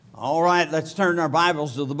All right, let's turn our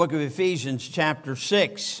Bibles to the book of Ephesians chapter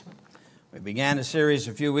 6. We began a series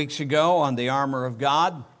a few weeks ago on the armor of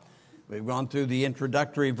God. We've gone through the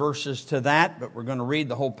introductory verses to that, but we're going to read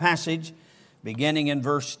the whole passage beginning in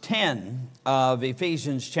verse 10 of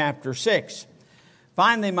Ephesians chapter 6.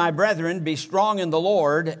 Finally, my brethren, be strong in the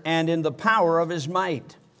Lord and in the power of his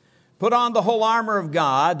might. Put on the whole armor of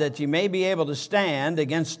God, that ye may be able to stand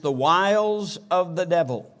against the wiles of the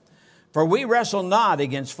devil. For we wrestle not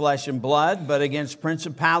against flesh and blood, but against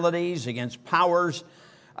principalities, against powers,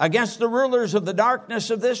 against the rulers of the darkness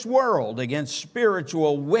of this world, against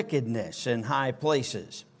spiritual wickedness in high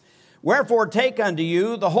places. Wherefore take unto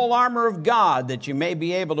you the whole armor of God, that you may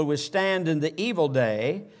be able to withstand in the evil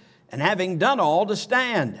day, and having done all, to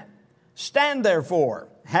stand. Stand therefore,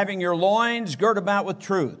 having your loins girt about with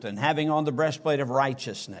truth, and having on the breastplate of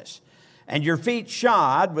righteousness, and your feet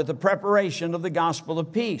shod with the preparation of the gospel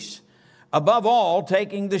of peace. Above all,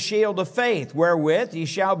 taking the shield of faith, wherewith ye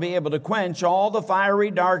shall be able to quench all the fiery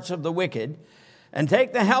darts of the wicked, and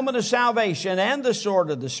take the helmet of salvation and the sword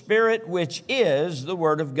of the Spirit, which is the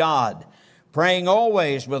word of God, praying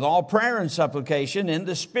always with all prayer and supplication in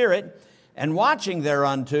the Spirit, and watching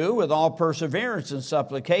thereunto with all perseverance and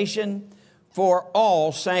supplication for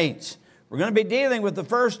all saints. We're going to be dealing with the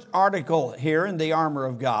first article here in the armor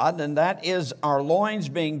of God, and that is our loins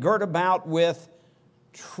being girt about with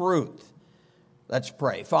truth. Let's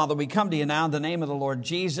pray. Father, we come to you now in the name of the Lord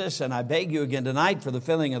Jesus, and I beg you again tonight for the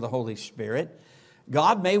filling of the Holy Spirit.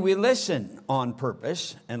 God, may we listen on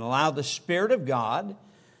purpose and allow the Spirit of God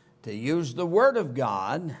to use the Word of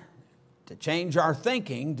God to change our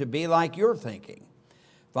thinking to be like your thinking.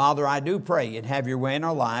 Father, I do pray you'd have your way in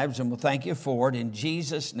our lives, and we'll thank you for it. In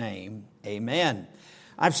Jesus' name, amen.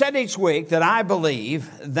 I've said each week that I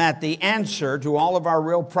believe that the answer to all of our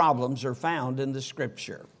real problems are found in the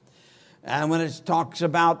Scripture. And when it talks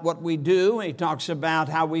about what we do, it talks about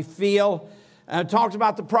how we feel, it talks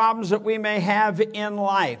about the problems that we may have in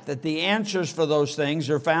life, that the answers for those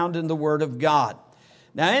things are found in the Word of God.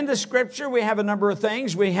 Now, in the Scripture, we have a number of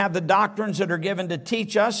things. We have the doctrines that are given to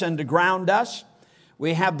teach us and to ground us.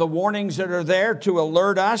 We have the warnings that are there to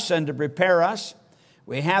alert us and to prepare us.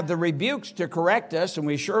 We have the rebukes to correct us, and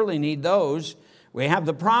we surely need those. We have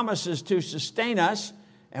the promises to sustain us.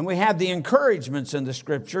 And we have the encouragements in the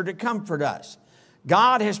Scripture to comfort us.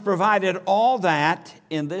 God has provided all that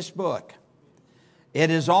in this book. It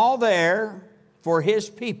is all there for His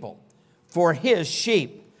people, for His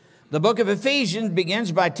sheep. The book of Ephesians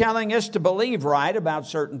begins by telling us to believe right about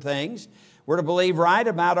certain things. We're to believe right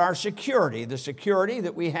about our security, the security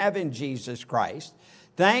that we have in Jesus Christ.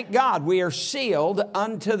 Thank God we are sealed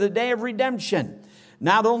unto the day of redemption.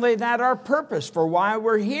 Not only that, our purpose for why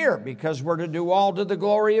we're here, because we're to do all to the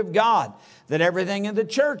glory of God, that everything in the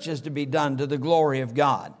church is to be done to the glory of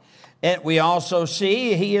God. And we also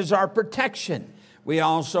see He is our protection. We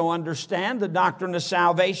also understand the doctrine of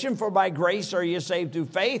salvation, for by grace are you saved through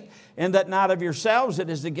faith, and that not of yourselves, it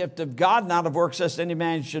is the gift of God, not of works lest any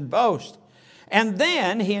man should boast. And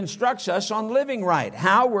then He instructs us on living right,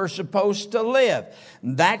 how we're supposed to live.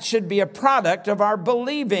 That should be a product of our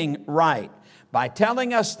believing right, by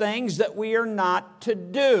telling us things that we are not to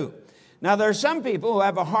do. Now, there are some people who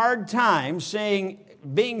have a hard time saying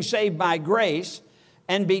being saved by grace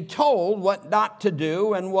and be told what not to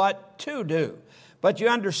do and what to do. But you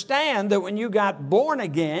understand that when you got born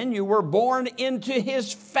again, you were born into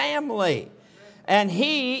His family. And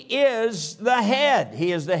He is the head.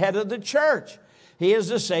 He is the head of the church. He is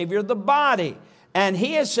the Savior of the body. And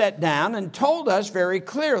He has sat down and told us very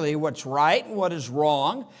clearly what's right and what is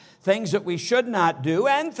wrong, things that we should not do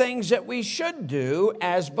and things that we should do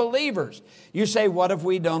as believers. You say, what if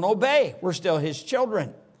we don't obey? We're still His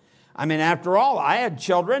children. I mean, after all, I had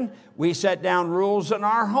children. We set down rules in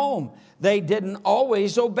our home. They didn't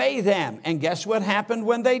always obey them. And guess what happened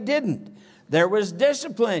when they didn't? There was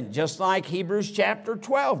discipline, just like Hebrews chapter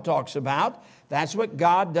 12 talks about. That's what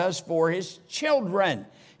God does for His children.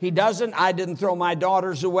 He doesn't, I didn't throw my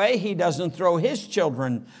daughters away. He doesn't throw His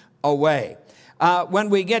children away. When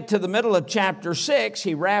we get to the middle of chapter 6,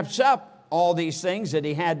 he wraps up all these things that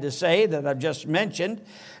he had to say that I've just mentioned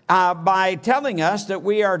by telling us that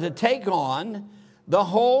we are to take on the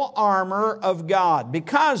whole armor of God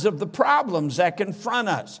because of the problems that confront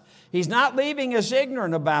us. He's not leaving us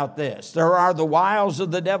ignorant about this. There are the wiles of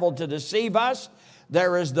the devil to deceive us.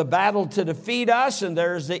 There is the battle to defeat us, and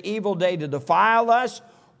there is the evil day to defile us.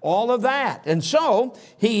 All of that. And so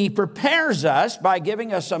he prepares us by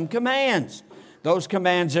giving us some commands. Those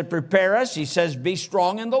commands that prepare us, he says, be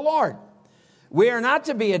strong in the Lord. We are not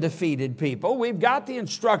to be a defeated people. We've got the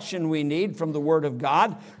instruction we need from the Word of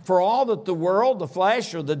God for all that the world, the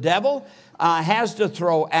flesh, or the devil has to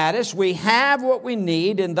throw at us. We have what we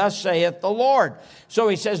need, and thus saith the Lord. So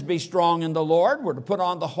he says, be strong in the Lord. We're to put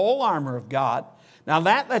on the whole armor of God. Now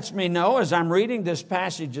that lets me know, as I'm reading this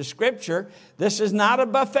passage of Scripture, this is not a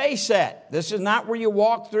buffet set. This is not where you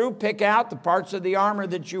walk through, pick out the parts of the armor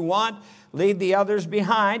that you want, leave the others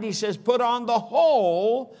behind. He says, put on the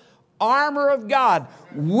whole armor of God.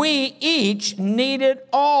 We each need it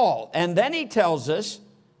all. And then he tells us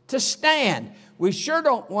to stand. We sure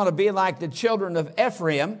don't want to be like the children of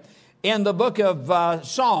Ephraim in the book of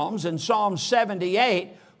Psalms, in Psalm 78,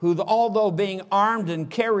 who, although being armed and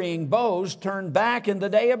carrying bows, turned back in the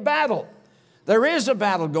day of battle. There is a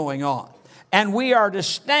battle going on, and we are to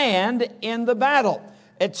stand in the battle.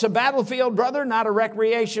 It's a battlefield, brother, not a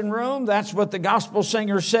recreation room. That's what the gospel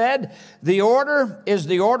singer said. The order is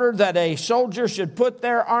the order that a soldier should put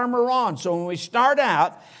their armor on. So when we start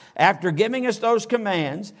out, after giving us those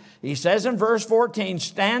commands, he says in verse 14,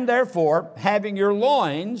 stand therefore, having your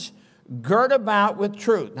loins girt about with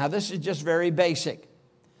truth. Now this is just very basic.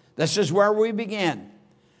 This is where we begin.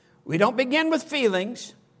 We don't begin with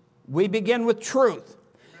feelings. We begin with truth.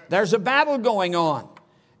 There's a battle going on,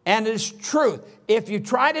 and it's truth. If you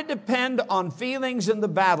try to depend on feelings in the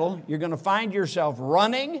battle, you're going to find yourself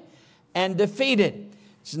running and defeated.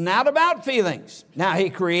 It's not about feelings. Now, he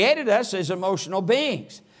created us as emotional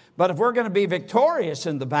beings. But if we're going to be victorious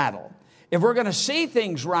in the battle, if we're going to see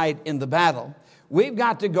things right in the battle, we've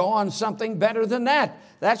got to go on something better than that.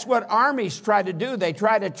 That's what armies try to do. They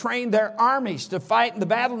try to train their armies to fight in the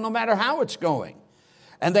battle no matter how it's going.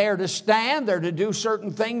 And they are to stand, they're to do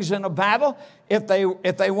certain things in a battle. If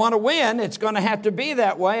they want to win, it's going to have to be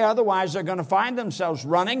that way. Otherwise, they're going to find themselves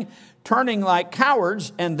running, turning like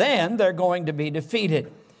cowards, and then they're going to be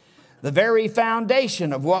defeated. The very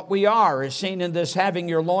foundation of what we are is seen in this having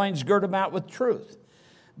your loins girt about with truth.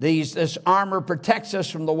 This armor protects us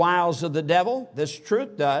from the wiles of the devil. This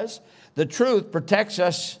truth does. The truth protects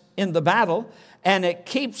us in the battle, and it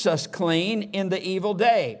keeps us clean in the evil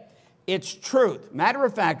day. It's truth. Matter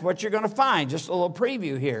of fact, what you're going to find, just a little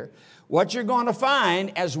preview here, what you're going to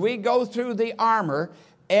find as we go through the armor,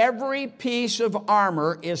 every piece of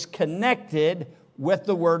armor is connected with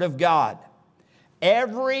the Word of God.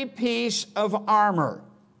 Every piece of armor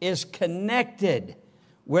is connected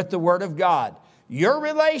with the Word of God. Your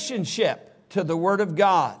relationship to the Word of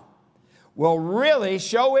God will really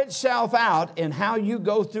show itself out in how you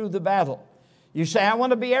go through the battle. You say, I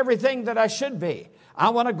want to be everything that I should be. I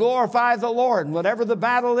want to glorify the Lord. And whatever the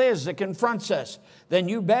battle is that confronts us, then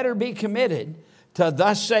you better be committed to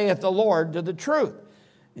thus saith the Lord, to the truth.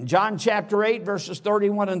 In John chapter 8, verses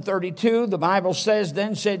 31 and 32, the Bible says,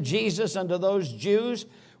 then said Jesus unto those Jews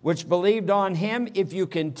which believed on him, if you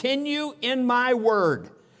continue in my word,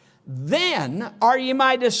 then are ye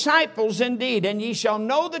my disciples indeed, and ye shall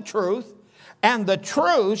know the truth, and the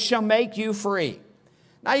truth shall make you free.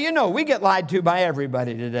 Now, you know, we get lied to by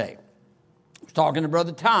everybody today. I was talking to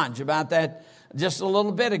Brother Tanj about that just a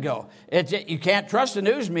little bit ago. You can't trust the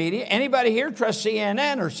news media. Anybody here trust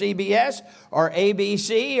CNN or CBS or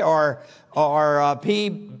ABC or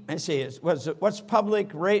what's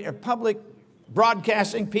public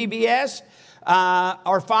broadcasting, PBS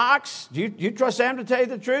or Fox? Do you trust them to tell you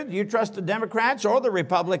the truth? Do you trust the Democrats or the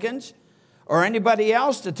Republicans or anybody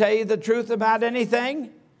else to tell you the truth about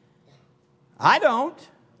anything? I don't.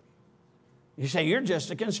 You say, you're just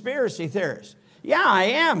a conspiracy theorist. Yeah, I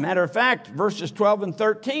am. Matter of fact, verses 12 and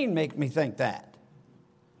 13 make me think that.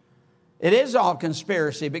 It is all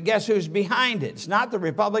conspiracy, but guess who's behind it? It's not the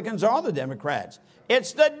Republicans or the Democrats.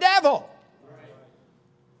 It's the devil.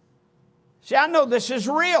 See, I know this is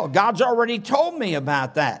real. God's already told me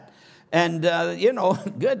about that. And,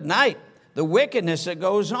 good night. The wickedness that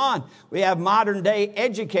goes on. We have modern day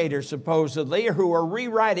educators, supposedly, who are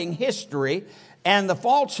rewriting history, and the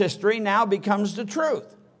false history now becomes the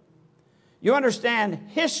truth. You understand,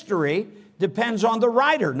 history depends on the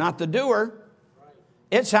writer, not the doer.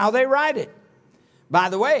 It's how they write it. By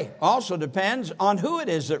the way, also depends on who it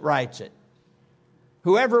is that writes it.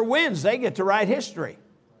 Whoever wins, they get to write history.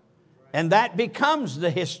 And that becomes the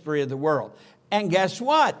history of the world. And guess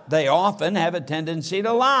what? They often have a tendency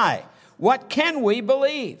to lie. What can we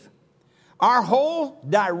believe? Our whole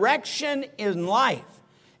direction in life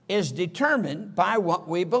is determined by what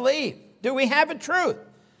we believe. Do we have a truth?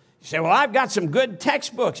 You say, well, I've got some good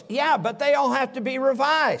textbooks. Yeah, but they all have to be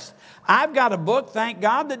revised. I've got a book, thank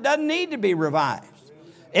God, that doesn't need to be revised.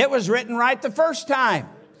 It was written right the first time.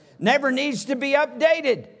 Never needs to be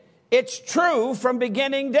updated. It's true from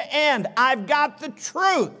beginning to end. I've got the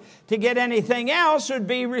truth. To get anything else would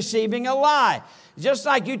be receiving a lie. Just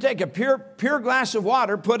like you take a pure glass of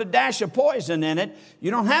water, put a dash of poison in it, you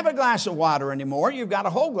don't have a glass of water anymore. You've got a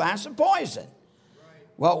whole glass of poison.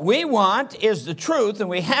 What we want is the truth, and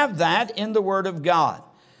we have that in the Word of God.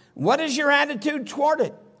 What is your attitude toward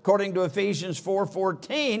it? According to Ephesians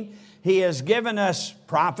 4:14, He has given us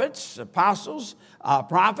prophets, apostles,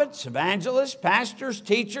 prophets, evangelists, pastors,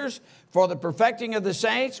 teachers, for the perfecting of the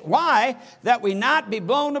saints. Why? That we not be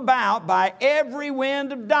blown about by every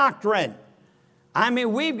wind of doctrine. I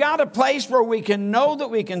mean, we've got a place where we can know that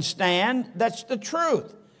we can stand. That's the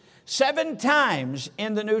truth. 7 times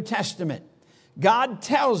in the New Testament, God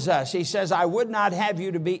tells us, He says, I would not have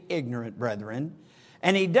you to be ignorant, brethren.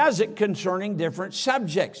 And He does it concerning different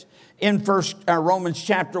subjects. In Romans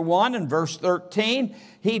chapter 1 and verse 13,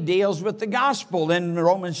 He deals with the gospel. In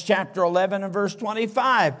Romans chapter 11 and verse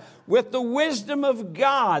 25, with the wisdom of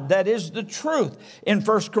God, that is the truth. In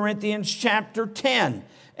 1 Corinthians chapter 10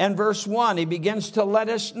 and verse 1, He begins to let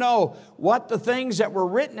us know what the things that were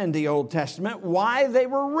written in the Old Testament, why they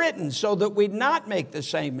were written, so that we'd not make the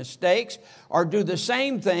same mistakes or do the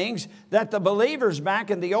same things that the believers back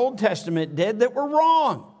in the Old Testament did that were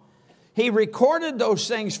wrong. He recorded those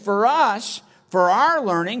things for us, for our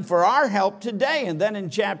learning, for our help today. And then in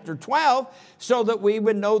chapter 12, so that we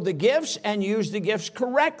would know the gifts and use the gifts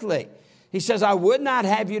correctly. He says, I would not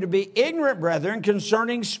have you to be ignorant, brethren,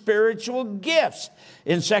 concerning spiritual gifts.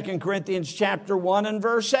 In 2 Corinthians chapter 1 and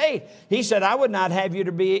verse 8, He said, I would not have you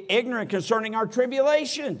to be ignorant concerning our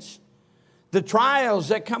tribulations. The trials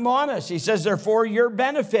that come on us. He says they're for your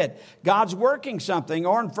benefit. God's working something.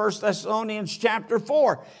 Or in 1 Thessalonians chapter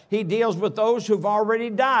 4, He deals with those who've already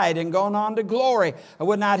died and gone on to glory. I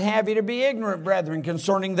would not have you to be ignorant, brethren,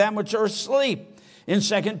 concerning them which are asleep. In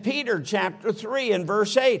 2 Peter chapter 3 and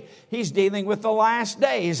verse 8, He's dealing with the last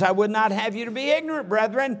days. I would not have you to be ignorant,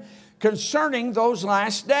 brethren, concerning those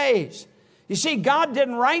last days. You see, God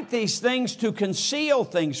didn't write these things to conceal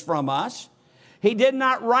things from us. He did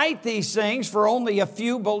not write these things for only a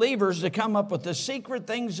few believers to come up with the secret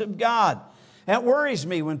things of God. It worries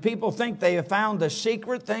me when people think they have found the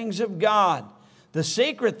secret things of God. The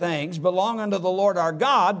secret things belong unto the Lord our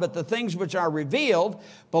God, but the things which are revealed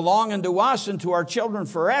belong unto us and to our children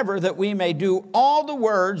forever, that we may do all the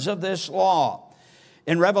words of this law.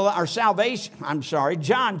 In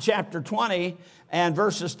John chapter 20 and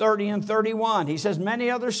verses 30 and 31, He says, many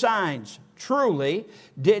other signs truly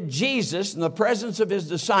did Jesus in the presence of His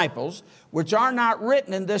disciples, which are not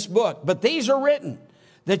written in this book. But these are written,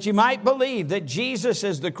 that you might believe that Jesus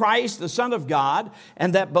is the Christ, the Son of God,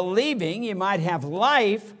 and that believing you might have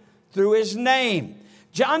life through His name.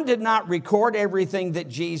 John did not record everything that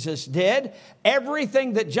Jesus did.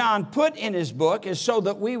 Everything that John put in his book is so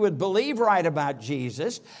that we would believe right about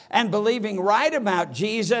Jesus, and believing right about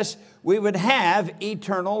Jesus, we would have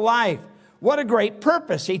eternal life. What a great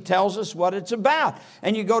purpose. He tells us what it's about.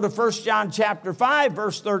 And you go to 1 John chapter 5,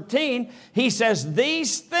 verse 13. He says,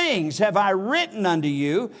 these things have I written unto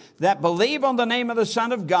you that believe on the name of the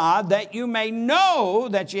Son of God, that you may know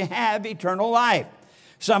that you have eternal life.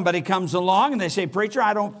 Somebody comes along and they say, preacher,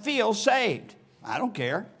 I don't feel saved. I don't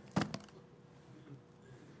care.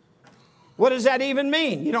 What does that even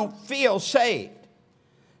mean? You don't feel saved.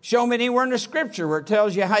 Show me anywhere in the Scripture where it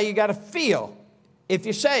tells you how you got to feel if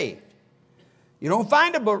you're saved. You don't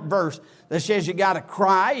find a verse that says you got to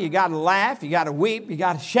cry, you got to laugh, you got to weep, you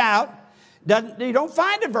got to shout. You don't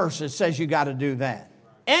find a verse that says you got to do that.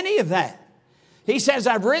 Any of that. He says,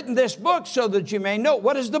 I've written this book so that you may know.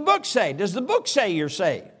 What does the book say? Does the book say you're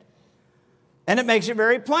saved? And it makes it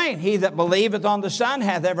very plain. He that believeth on the Son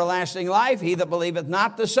hath everlasting life. He that believeth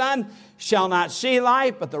not the Son shall not see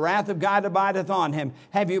life, but the wrath of God abideth on him.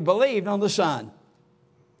 Have you believed on the Son?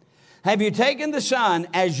 Have you taken the Son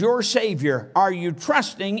as your Savior? Are you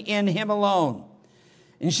trusting in Him alone?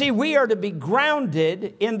 And you see, we are to be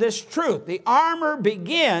grounded in this truth. The armor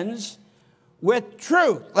begins with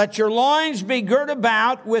truth. Let your loins be girt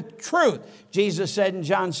about with truth. Jesus said in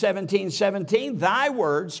John 17:17, thy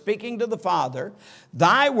word, speaking to the Father,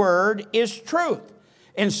 thy word is truth.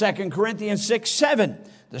 In 2 Corinthians 6:7,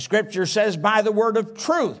 the Scripture says, by the word of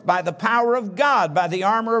truth, by the power of God, by the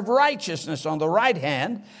armor of righteousness on the right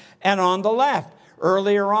hand and on the left.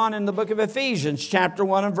 Earlier on in the book of Ephesians, chapter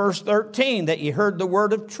 1 and verse 13, that you heard the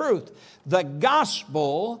word of truth, the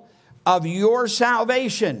gospel of your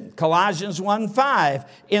salvation. Colossians 1:5,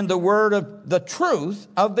 in the word of the truth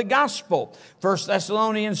of the gospel. 1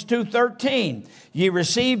 Thessalonians 2:13, ye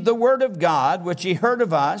received the word of God, which ye heard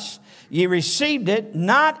of us. Ye received it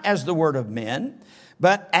not as the word of men,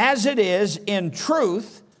 but as it is in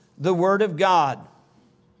truth, the Word of God.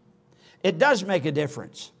 It does make a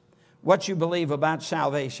difference what you believe about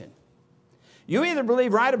salvation. You either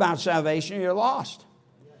believe right about salvation or you're lost.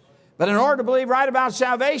 But in order to believe right about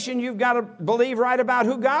salvation, you've got to believe right about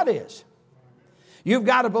who God is. You've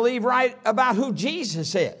got to believe right about who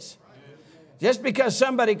Jesus is. Just because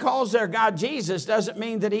somebody calls their God Jesus doesn't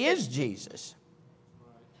mean that He is Jesus.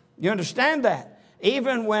 You understand that?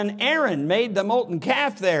 Even when Aaron made the molten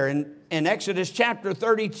calf there in Exodus chapter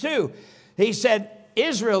 32, he said,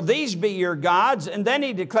 Israel, these be your gods. And then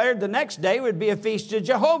he declared the next day would be a feast to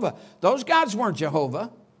Jehovah. Those gods weren't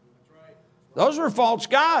Jehovah. Those were false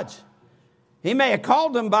gods. He may have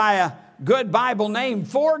called them by a good Bible name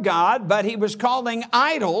for God, but he was calling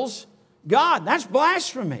idols God. That's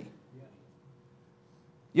blasphemy.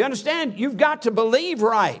 You understand? You've got to believe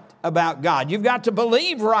right about God. You've got to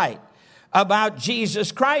believe right about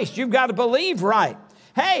Jesus Christ. You've got to believe right.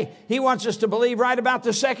 Hey, He wants us to believe right about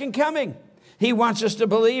the second coming. He wants us to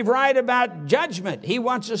believe right about judgment. He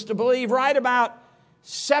wants us to believe right about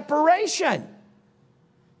separation.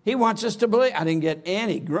 He wants us to believe. I didn't get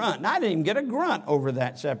any grunt. I didn't even get a grunt over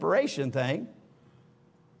that separation thing.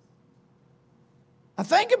 Now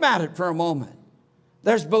think about it for a moment.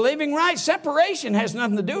 There's believing right. Separation has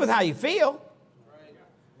nothing to do with how you feel.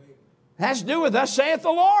 It has to do with thus saith the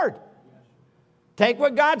Lord. Take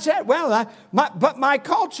what God said. Well, but my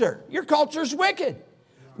culture, your culture's wicked.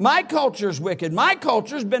 My culture's wicked. My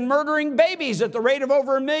culture's been murdering babies at the rate of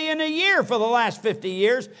over 1 million a year for the last 50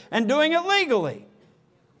 years and doing it legally.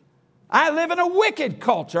 I live in a wicked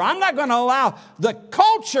culture. I'm not going to allow the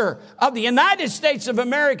culture of the United States of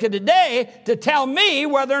America today to tell me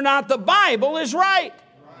whether or not the Bible is right.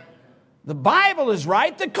 The Bible is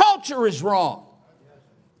right. The culture is wrong.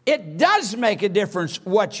 It does make a difference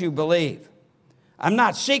what you believe. I'm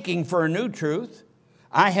not seeking for a new truth.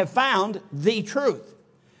 I have found the truth.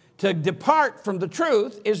 To depart from the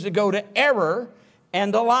truth is to go to error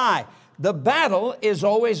and a lie. The battle is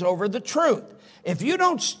always over the truth. If you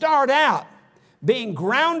don't start out being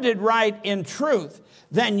grounded right in truth,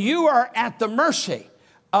 then you are at the mercy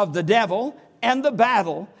of the devil and the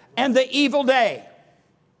battle and the evil day.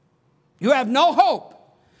 You have no hope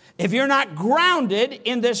if you're not grounded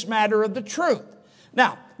in this matter of the truth.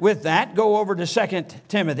 Now, with that, go over to 2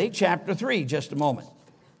 Timothy chapter 3 just a moment.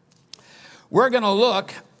 We're going to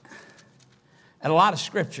look at a lot of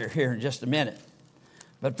scripture here in just a minute.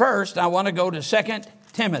 But first, I want to go to 2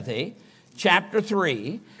 Timothy chapter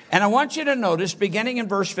 3, and I want you to notice beginning in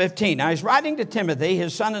verse 15. Now, he's writing to Timothy,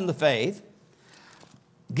 his son in the faith,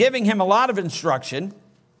 giving him a lot of instruction.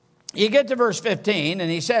 You get to verse 15, and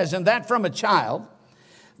he says, and that from a child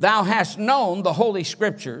thou hast known the holy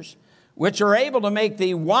scriptures, which are able to make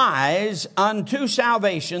thee wise unto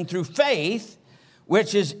salvation through faith,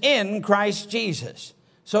 which is in Christ Jesus.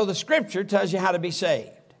 So the scripture tells you how to be saved.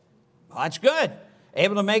 Well, that's good.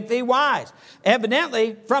 Able to make thee wise.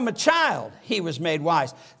 Evidently, from a child, he was made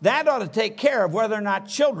wise. That ought to take care of whether or not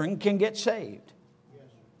children can get saved.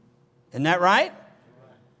 Isn't that right?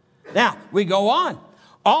 Now, we go on.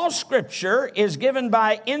 All scripture is given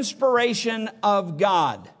by inspiration of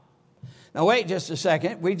God. Now, wait just a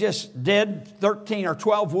second. We just did 13 or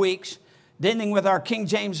 12 weeks dealing with our King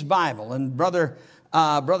James Bible. And Brother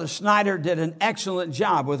Snyder did an excellent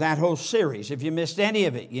job with that whole series. If you missed any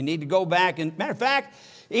of it, you need to go back. And matter of fact,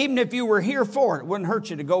 even if you were here for it, it wouldn't hurt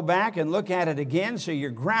you to go back and look at it again so you're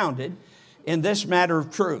grounded in this matter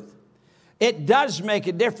of truth. It does make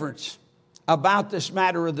a difference about this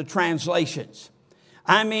matter of the translations.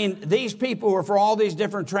 I mean, these people who are for all these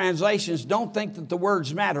different translations don't think that the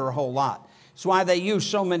words matter a whole lot. That's why they use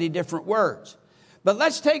so many different words. But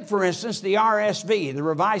let's take, for instance, the RSV, the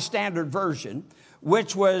Revised Standard Version,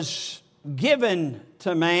 which was given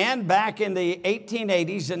to man back in the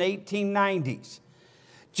 1880s and 1890s.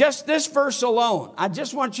 Just this verse alone, I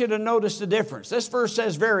just want you to notice the difference. This verse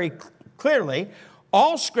says very clearly,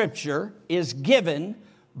 all scripture is given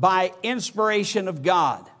by inspiration of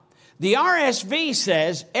God. The RSV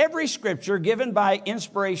says every scripture given by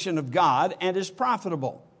inspiration of God and is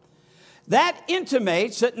profitable. That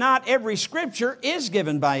intimates that not every scripture is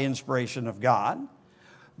given by inspiration of God,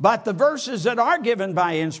 but the verses that are given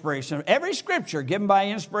by inspiration, every scripture given by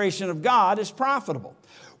inspiration of God is profitable.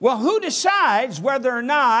 Well, who decides whether or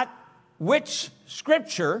not which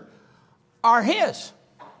scripture are his?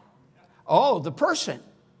 Oh, the person.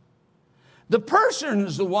 The person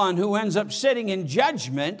is the one who ends up sitting in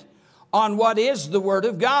judgment on what is the Word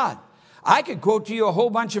of God. I could quote to you a whole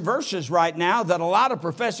bunch of verses right now that a lot of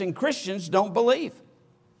professing Christians don't believe.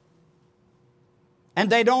 And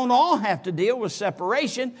they don't all have to deal with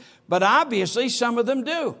separation, but obviously some of them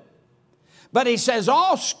do. But he says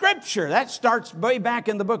all Scripture, that starts way back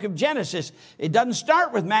in the book of Genesis. It doesn't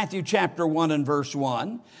start with Matthew chapter 1 and verse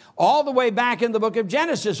 1. All the way back in the book of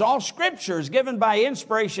Genesis, all Scripture is given by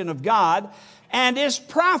inspiration of God and is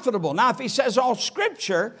profitable. Now, if he says all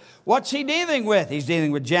Scripture, what's he dealing with? He's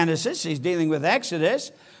dealing with Genesis. He's dealing with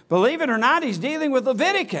Exodus. Believe it or not, he's dealing with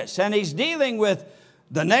Leviticus. And he's dealing with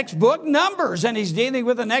the next book, Numbers. And he's dealing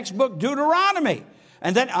with the next book, Deuteronomy.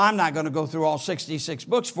 And then I'm not going to go through all 66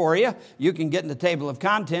 books for you. You can get in the table of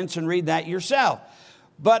contents and read that yourself.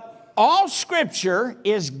 But all Scripture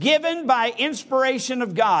is given by inspiration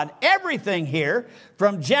of God. Everything here,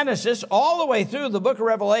 from Genesis all the way through the book of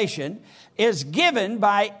Revelation, is given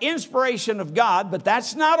by inspiration of God, but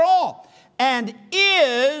that's not all, and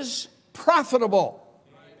is profitable.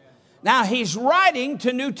 Now, he's writing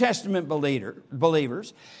to New Testament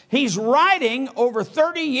believers. He's writing over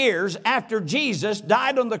 30 years after Jesus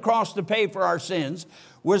died on the cross to pay for our sins,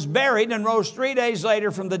 was buried, and rose 3 days later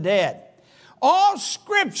from the dead. All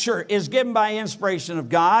Scripture is given by inspiration of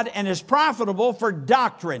God and is profitable for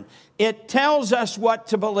doctrine. It tells us what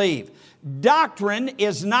to believe. Doctrine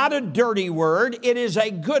is not a dirty word. It is a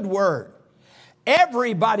good word.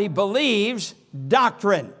 Everybody believes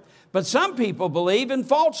doctrine. But some people believe in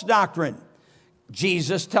false doctrine.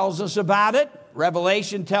 Jesus tells us about it.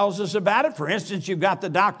 Revelation tells us about it. For instance, you've got the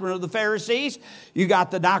doctrine of the Pharisees. You've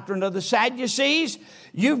got the doctrine of the Sadducees.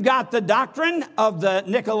 You've got the doctrine of the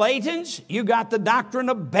Nicolaitans. You've got the doctrine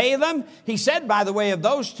of Balaam. He said, by the way, of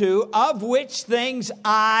those two, of which things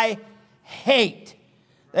I hate.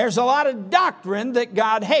 There's a lot of doctrine that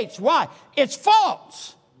God hates. Why? It's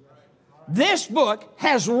false. This book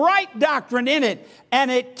has right doctrine in it, and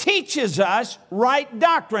it teaches us right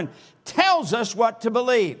doctrine, tells us what to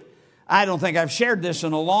believe. I don't think I've shared this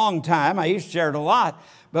in a long time. I used to share it a lot.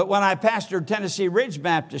 But when I pastored Tennessee Ridge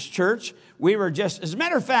Baptist Church, we were just, as a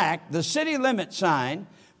matter of fact, the city limit sign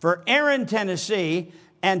for Erin, Tennessee,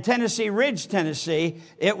 and Tennessee Ridge, Tennessee,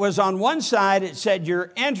 it was on one side, it said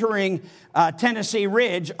you're entering Tennessee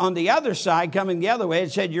Ridge. On the other side, coming the other way,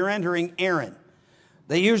 it said you're entering Erin.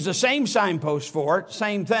 They used the same signpost for it,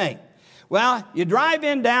 same thing. Well, you drive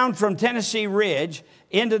in down from Tennessee Ridge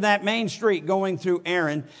into that main street going through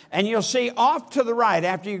Erin, and you'll see off to the right,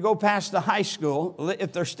 after you go past the high school,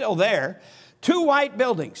 if they're still there, 2 white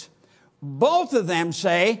buildings. Both of them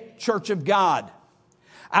say Church of God.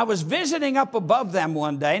 I was visiting up above them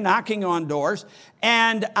one day, knocking on doors,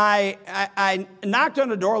 and I knocked on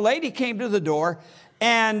the door. A lady came to the door,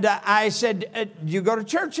 and I said, do you go to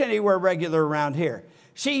church anywhere regular around here?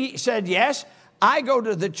 She said, yes, I go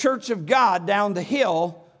to the Church of God down the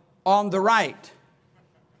hill on the right.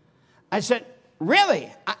 I said,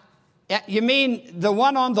 really? You mean the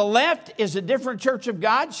one on the left is a different Church of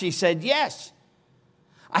God? She said, yes.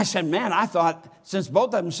 I said, man, I thought since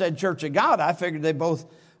both of them said Church of God, I figured they both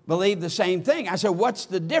believed the same thing. I said, what's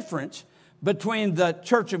the difference between the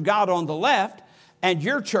Church of God on the left and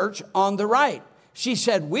your church on the right? She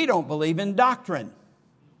said, we don't believe in doctrine.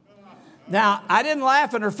 Now, I didn't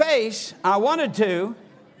laugh in her face. I wanted to.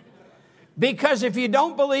 Because if you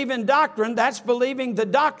don't believe in doctrine, that's believing the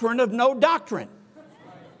doctrine of no doctrine.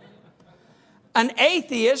 An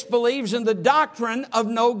atheist believes in the doctrine of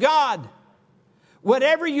no God.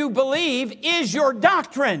 Whatever you believe is your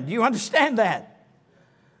doctrine. Do you understand that?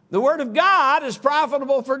 The Word of God is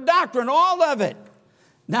profitable for doctrine, all of it.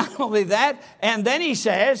 Not only that, and then he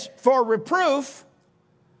says, for reproof,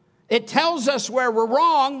 it tells us where we're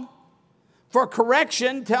wrong. For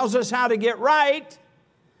correction, tells us how to get right.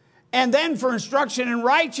 And then for instruction in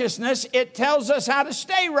righteousness, it tells us how to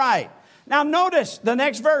stay right. Now notice the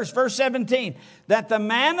next verse, verse 17, that the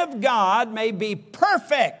man of God may be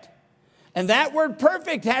perfect. And that word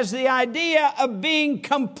perfect has the idea of being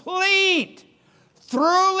complete,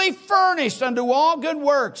 thoroughly furnished unto all good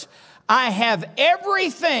works. I have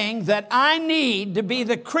everything that I need to be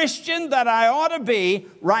the Christian that I ought to be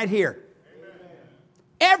right here. Amen.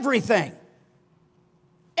 Everything.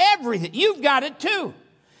 Everything. You've got it too.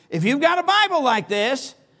 If you've got a Bible like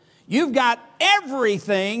this, you've got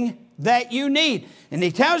everything that you need. And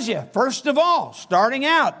he tells you, first of all, starting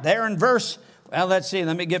out there in verse, well, let's see,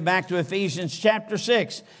 let me get back to Ephesians chapter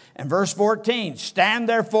 6 and verse 14. Stand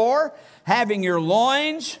therefore, having your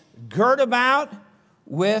loins girt about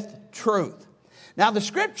with truth. Now, the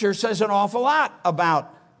Scripture says an awful lot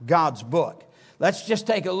about God's book. Let's just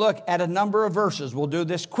take a look at a number of verses. We'll do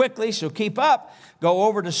this quickly, so keep up. Go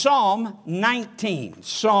over to Psalm 19.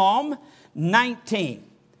 Psalm 19.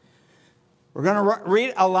 We're going to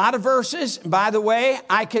read a lot of verses. By the way,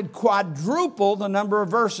 I could quadruple the number of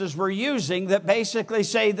verses we're using that basically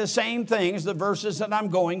say the same things, the verses that I'm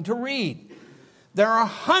going to read. There are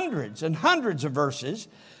hundreds and hundreds of verses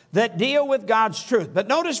that deal with God's truth. But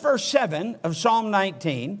notice verse 7 of Psalm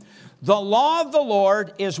 19. The law of the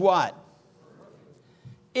Lord is what?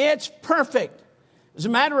 It's perfect. As a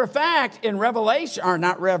matter of fact, in Revelation, or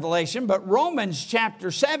not Revelation, but Romans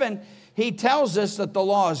chapter 7, he tells us that the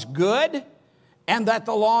law is good and that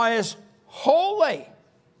the law is holy.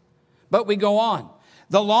 But we go on.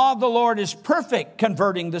 The law of the Lord is perfect,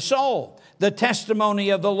 converting the soul. The testimony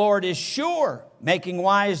of the Lord is sure, making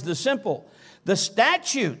wise the simple. The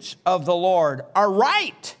statutes of the Lord are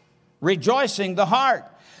right, rejoicing the heart.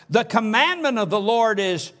 The commandment of the Lord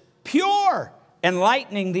is pure,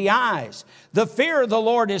 enlightening the eyes. The fear of the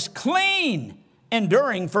Lord is clean,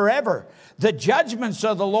 enduring forever. The judgments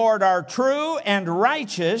of the Lord are true and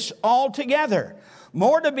righteous altogether.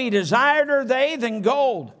 More to be desired are they than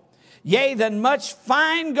gold, yea, than much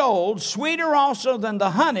fine gold, sweeter also than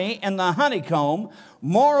the honey and the honeycomb.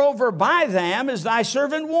 Moreover, by them is thy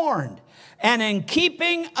servant warned. And in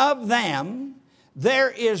keeping of them, there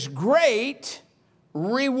is great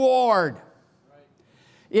reward.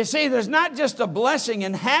 You see, there's not just a blessing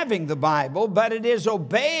in having the Bible, but it is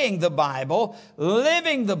obeying the Bible,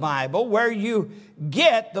 living the Bible, where you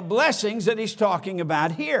get the blessings that he's talking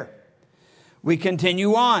about here. We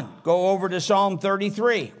continue on. Go over to Psalm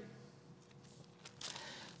 33.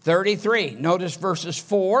 33, notice verses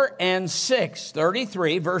 4 and 6.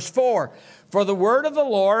 33, verse 4. For the word of the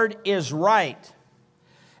Lord is right,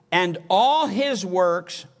 and all his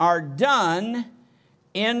works are done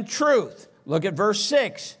in truth. Look at verse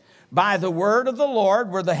 6. By the word of the Lord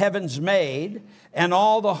were the heavens made, and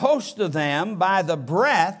all the host of them by the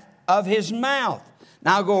breath of his mouth.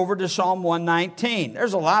 Now go over to Psalm 119.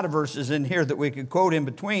 There's a lot of verses in here that we could quote in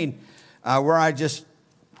between where I just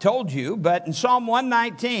told you. But in Psalm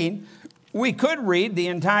 119, we could read the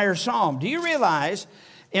entire psalm. Do you realize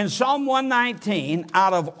in Psalm 119,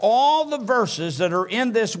 out of all the verses that are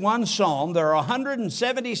in this one psalm, there are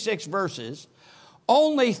 176 verses,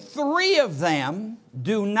 only 3 of them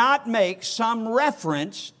do not make some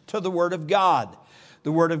reference to the Word of God.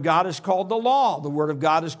 The Word of God is called the law. The Word of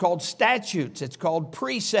God is called statutes. It's called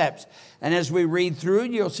precepts. And as we read through,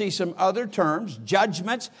 you'll see some other terms,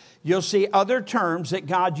 judgments. You'll see other terms that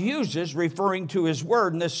God uses referring to his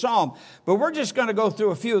word in this psalm. But we're just going to go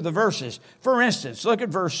through a few of the verses. For instance, look at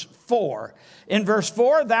verse 4. In verse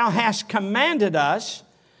 4, thou hast commanded us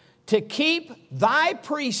to keep thy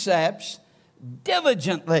precepts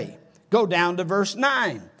diligently. Go down to verse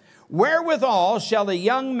 9. Wherewithal shall a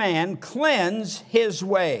young man cleanse his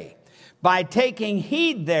way? By taking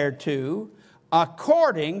heed thereto,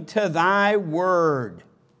 according to thy word.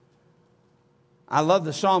 I love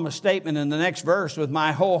the psalmist's statement in the next verse. With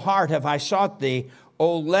my whole heart have I sought thee.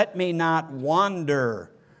 O let me not wander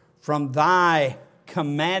from thy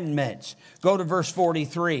commandments. Go to verse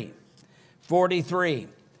 43. 43.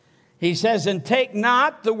 He says, and take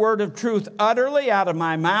not the word of truth utterly out of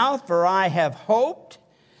my mouth, for I have hoped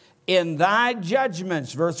in thy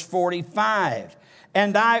judgments. Verse 45.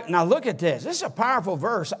 Now look at this. This is a powerful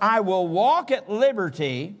verse. I will walk at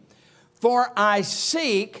liberty, for I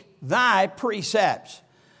seek thy precepts.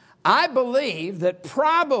 I believe that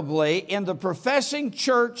probably in the professing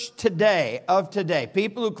church today,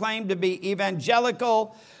 people who claim to be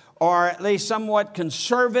evangelical or at least somewhat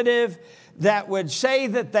conservative, that would say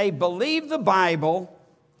that they believe the Bible,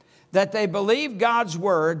 that they believe God's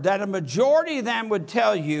word, that a majority of them would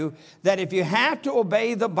tell you that if you have to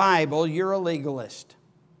obey the Bible, you're a legalist.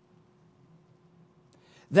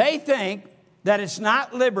 They think that it's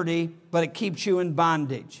not liberty, but it keeps you in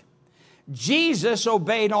bondage. Jesus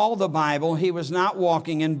obeyed all the Bible. He was not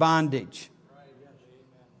walking in bondage.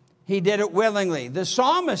 He did it willingly. The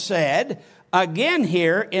psalmist said, again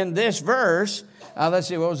here in this verse, let's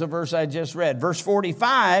see, what was the verse I just read? Verse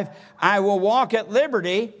 45, I will walk at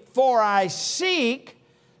liberty, for I seek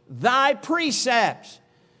thy precepts.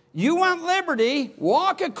 You want liberty?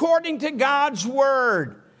 Walk according to God's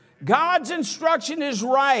word. God's instruction is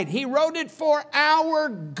right. He wrote it for our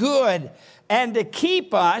good and to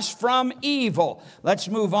keep us from evil. Let's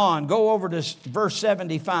move on. Go over to verse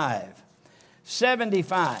 75.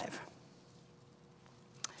 75.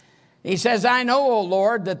 He says, I know, O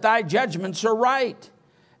Lord, that thy judgments are right,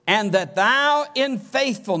 and that thou in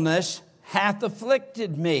faithfulness hath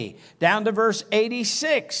afflicted me. Down to verse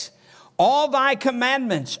 86. All thy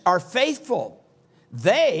commandments are faithful.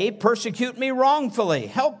 They persecute me wrongfully.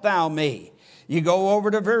 Help thou me. You go over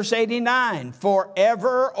to verse 89.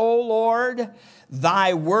 Forever, O Lord,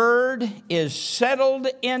 thy word is settled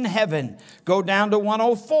in heaven. Go down to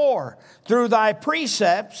 104. Through thy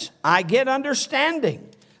precepts I get understanding.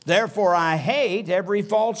 Therefore I hate every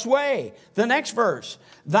false way. The next verse,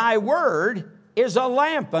 thy word is a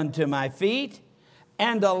lamp unto my feet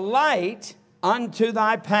and a light unto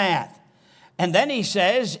thy path. And then he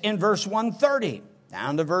says in verse 130,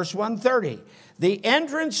 down to verse 130, the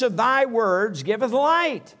entrance of thy words giveth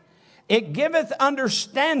light. It giveth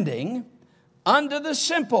understanding unto the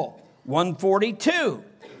simple. 142.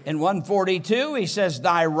 In 142, he says,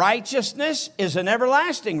 thy righteousness is an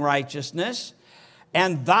everlasting righteousness,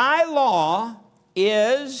 and thy law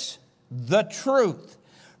is the truth.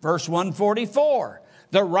 Verse 144,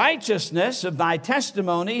 the righteousness of thy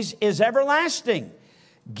testimonies is everlasting.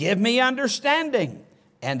 Give me understanding,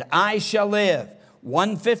 and I shall live.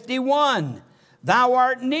 151, thou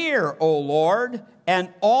art near, O Lord, and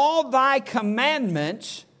all thy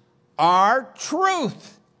commandments are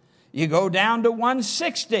truth. You go down to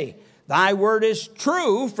 160, thy word is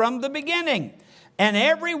true from the beginning, and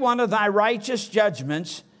every one of thy righteous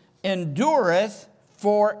judgments endureth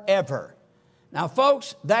forever. Now,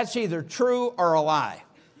 folks, that's either true or a lie.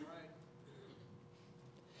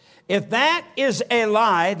 If that is a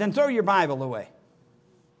lie, then throw your Bible away.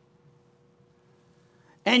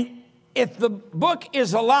 And if the book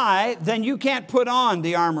is a lie, then you can't put on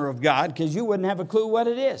the armor of God because you wouldn't have a clue what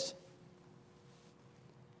it is.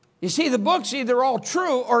 You see, the book's either all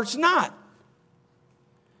true or it's not.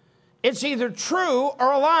 It's either true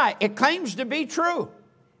or a lie. It claims to be true.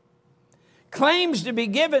 Claims to be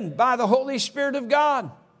given by the Holy Spirit of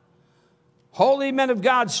God. Holy men of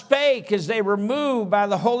God spake as they were moved by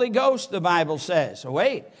the Holy Ghost, the Bible says. So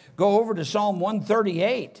wait, go over to Psalm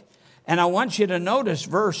 138. And I want you to notice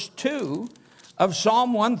verse 2 of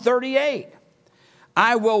Psalm 138.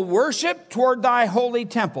 I will worship toward thy holy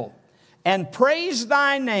temple and praise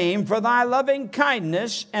thy name for thy loving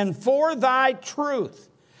kindness and for thy truth.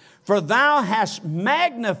 For thou hast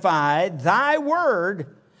magnified thy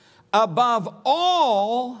word above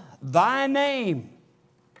all thy name.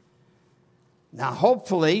 Now,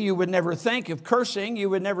 hopefully, you would never think of cursing. You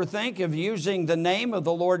would never think of using the name of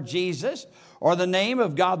the Lord Jesus or the name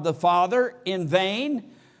of God the Father in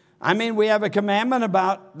vain. I mean, we have a commandment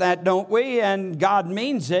about that, don't we? And God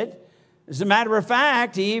means it. As a matter of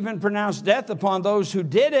fact, he even pronounced death upon those who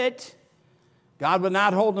did it. God would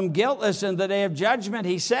not hold them guiltless in the day of judgment.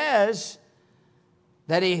 He says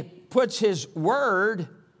that he puts his word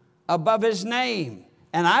above his name.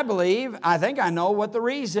 And I think I know what the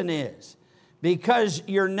reason is. Because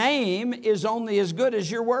your name is only as good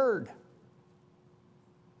as your word.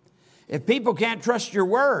 If people can't trust your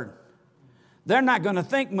word, they're not going to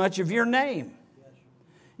think much of your name.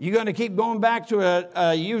 You're going to keep going back to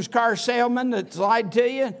a used car salesman that lied to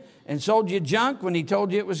you and sold you junk when he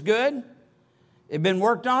told you it was good? It been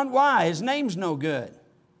worked on? Why? His name's no good.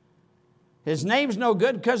 His name's no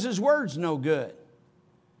good because his word's no good.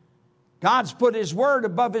 God's put his word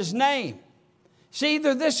above his name. See,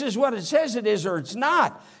 either this is what it says it is or it's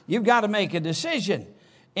not. You've got to make a decision.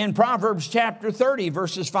 In Proverbs chapter 30,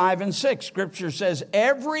 verses 5 and 6, Scripture says,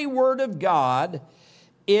 every word of God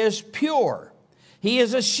is pure. He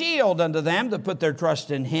is a shield unto them that put their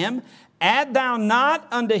trust in him. Add thou not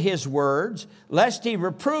unto his words, lest he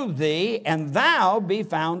reprove thee, and thou be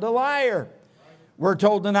found a liar. We're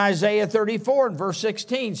told in Isaiah 34 and verse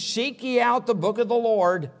 16, seek ye out the book of the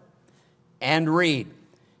Lord and read.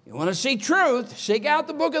 You want to see truth, seek out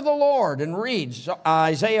the book of the Lord and read.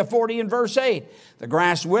 Isaiah 40 and verse 8. The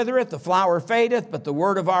grass withereth, the flower fadeth, but the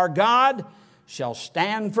word of our God shall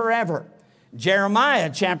stand forever.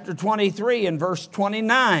 Jeremiah chapter 23 and verse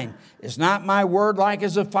 29. Is not my word like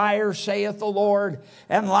as a fire, saith the Lord,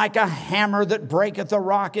 and like a hammer that breaketh a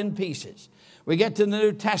rock in pieces? We get to the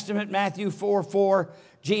New Testament, Matthew 4:4.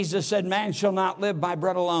 Jesus said, man shall not live by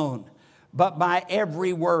bread alone, but by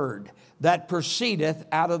every word that proceedeth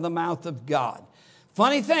out of the mouth of God.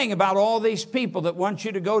 Funny thing about all these people that want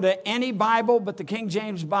you to go to any Bible but the King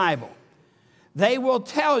James Bible. They will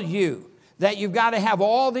tell you that you've got to have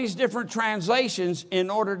all these different translations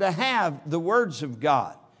in order to have the words of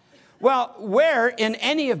God. Well, where in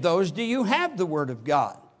any of those do you have the word of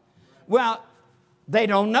God? Well, they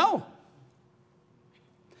don't know.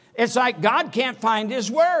 It's like God can't find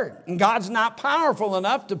his word, and God's not powerful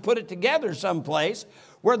enough to put it together someplace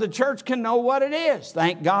where the church can know what it is.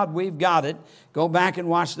 Thank God we've got it. Go back and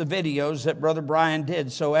watch the videos that Brother Brian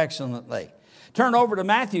did so excellently. Turn over to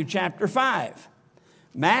Matthew chapter 5.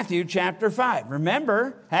 Matthew chapter 5.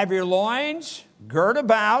 Remember, have your loins girt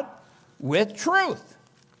about with truth.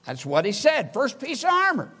 That's what he said. First piece of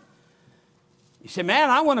armor. You say,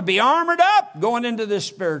 man, I want to be armored up going into this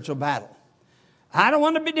spiritual battle. I don't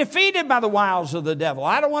want to be defeated by the wiles of the devil.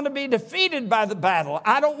 I don't want to be defeated by the battle.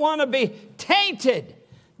 I don't want to be tainted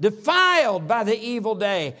defiled by the evil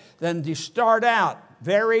day. Then you start out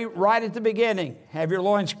right at the beginning. Have your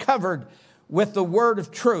loins covered with the word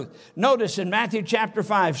of truth. Notice in Matthew chapter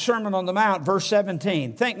 5, Sermon on the Mount, verse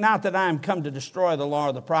 17. Think not that I am come to destroy the law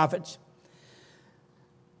of the prophets.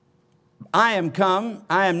 I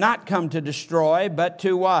am not come to destroy, but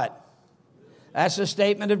to what? That's a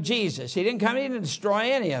statement of Jesus. He didn't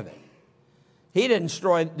destroy any of it. He didn't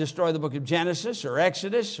destroy the book of Genesis or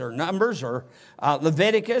Exodus or Numbers or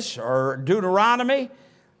Leviticus or Deuteronomy.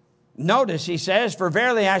 Notice he says, for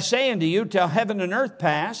verily I say unto you, till heaven and earth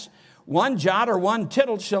pass, one jot or one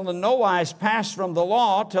tittle shall in no wise pass from the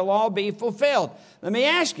law till all be fulfilled. Let me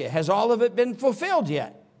ask you, has all of it been fulfilled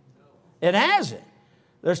yet? It hasn't.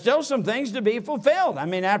 There's still some things to be fulfilled. I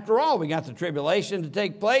mean, after all, we got the tribulation to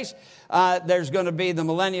take place. There's going to be the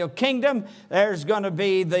millennial kingdom. There's going to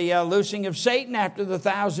be the loosing of Satan after the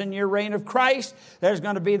 1,000-year reign of Christ. There's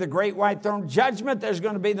going to be the great white throne judgment. There's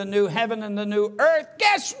going to be the new heaven and the new earth.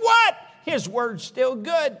 Guess what? His word's still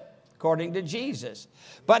good, according to Jesus.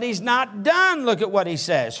 But he's not done. Look at what he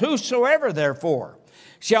says. Whosoever, therefore,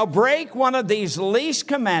 shall break one of these least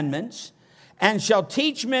commandments and shall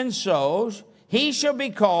teach men so, he shall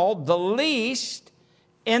be called the least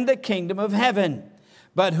in the kingdom of heaven.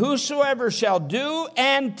 But whosoever shall do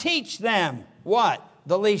and teach them, what?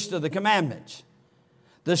 The least of the commandments.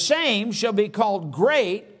 The same shall be called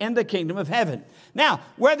great in the kingdom of heaven. Now,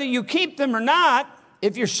 whether you keep them or not,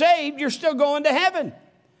 if you're saved, you're still going to heaven.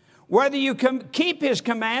 Whether you keep his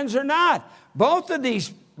commands or not. Both of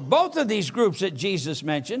these groups that Jesus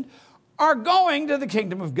mentioned are going to the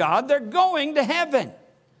kingdom of God. They're going to heaven.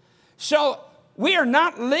 So, we are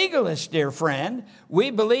not legalists, dear friend. We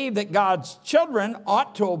believe that God's children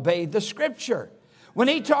ought to obey the Scripture. When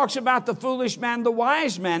he talks about the foolish man, the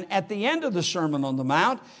wise man, at the end of the Sermon on the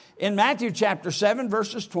Mount, in Matthew chapter 7,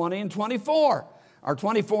 verses 20 and 24, or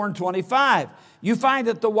 24 and 25, you find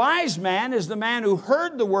that the wise man is the man who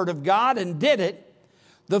heard the word of God and did it.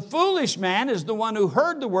 The foolish man is the one who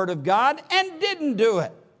heard the word of God and didn't do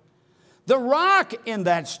it. The rock in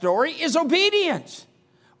that story is obedience.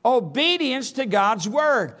 Obedience to God's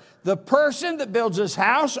word. The person that builds his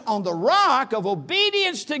house on the rock of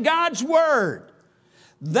obedience to God's word,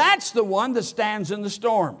 that's the one that stands in the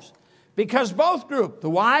storms. Because both groups, the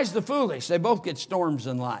wise, the foolish, they both get storms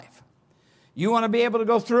in life. You want to be able to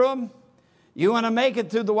go through them? You want to make it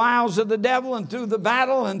through the wiles of the devil and through the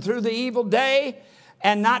battle and through the evil day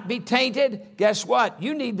and not be tainted? Guess what?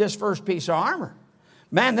 You need this first piece of armor.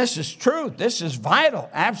 Man, this is truth. This is vital,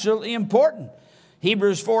 absolutely important.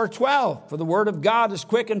 Hebrews 4:12, for the word of God is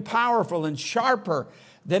quick and powerful and sharper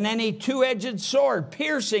than any two-edged sword,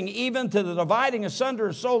 piercing even to the dividing asunder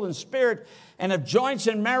of soul and spirit and of joints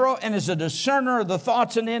and marrow, and is a discerner of the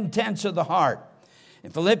thoughts and intents of the heart.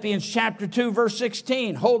 In Philippians chapter 2, verse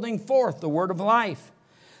 16, holding forth the word of life,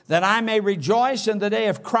 that I may rejoice in the day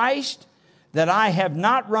of Christ, that I have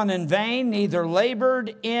not run in vain, neither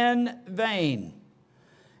labored in vain.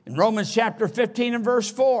 In Romans chapter 15 and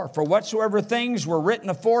verse 4, for whatsoever things were written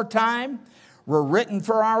aforetime were written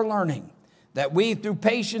for our learning, that we through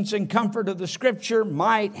patience and comfort of the Scripture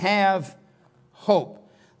might have hope.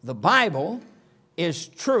 The Bible is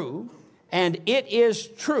true, and it is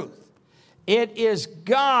truth. It is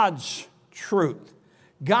God's truth.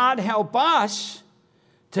 God help us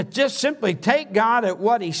to just simply take God at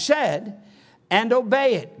what he said and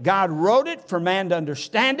obey it. God wrote it for man to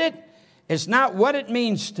understand it. It's not what it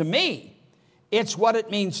means to me. It's what it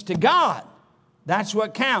means to God. That's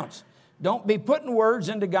what counts. Don't be putting words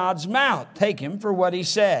into God's mouth. Take him for what he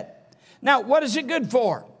said. Now, what is it good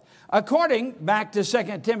for? According back to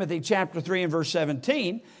 2 Timothy chapter 3 and verse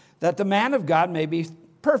 17, that the man of God may be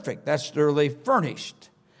perfect. That's thoroughly furnished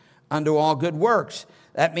unto all good works.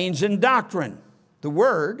 That means in doctrine. The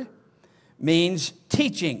word means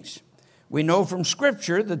teachings. We know from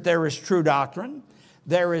Scripture that there is true doctrine.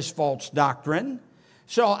 There is false doctrine.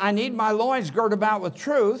 So I need my loins girt about with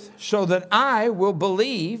truth so that I will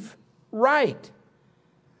believe right.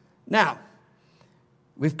 Now,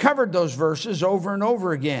 we've covered those verses over and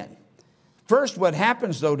over again. First, what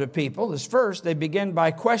happens, though, to people is first they begin by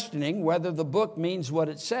questioning whether the book means what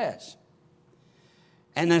it says.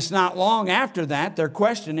 And it's not long after that they're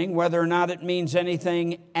questioning whether or not it means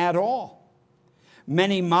anything at all.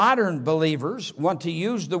 Many modern believers want to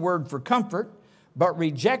use the word for comfort, but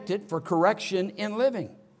reject it for correction in living.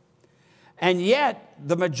 And yet,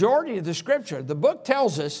 the majority of the Scripture, the book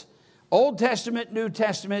tells us, Old Testament, New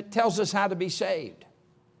Testament, tells us how to be saved.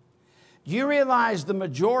 Do you realize the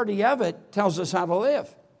majority of it tells us how to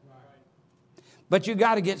live? But you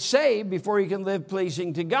got to get saved before you can live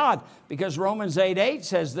pleasing to God. Because Romans 8:8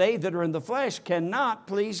 says, they that are in the flesh cannot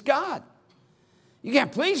please God. You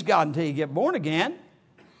can't please God until you get born again.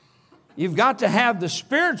 You've got to have the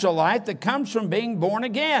spiritual life that comes from being born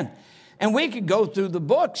again. And we could go through the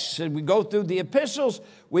books and we go through the epistles.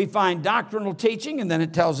 We find doctrinal teaching and then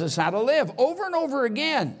it tells us how to live over and over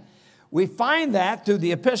again. We find that through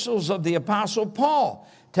the epistles of the Apostle Paul.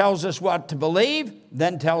 Tells us what to believe,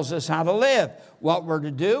 then tells us how to live. What we're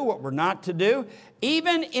to do, what we're not to do.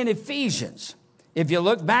 Even in Ephesians, if you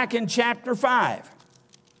look back in chapter 5.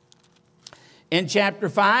 In chapter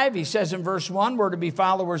 5, he says in verse 1, we're to be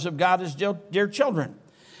followers of God as dear children.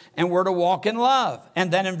 And we're to walk in love. And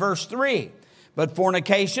then in verse 3, but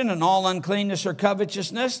fornication and all uncleanness or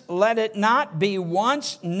covetousness, let it not be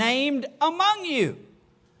once named among you.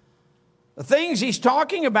 The things he's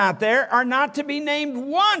talking about there are not to be named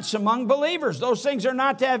once among believers. Those things are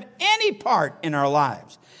not to have any part in our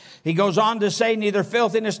lives. He goes on to say, neither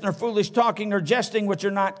filthiness nor foolish talking nor jesting, which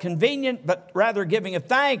are not convenient, but rather giving of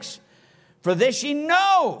thanks. For this ye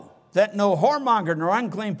know, that no whoremonger nor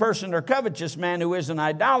unclean person or covetous man who is an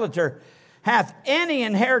idolater hath any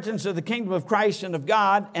inheritance of the kingdom of Christ and of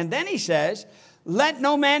God. And then he says, let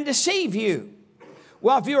no man deceive you.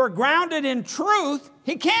 Well, if you are grounded in truth,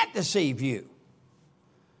 he can't deceive you.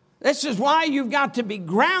 This is why you've got to be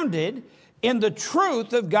grounded in the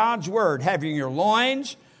truth of God's word, having your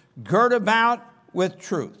loins girt about with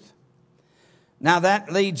truth. Now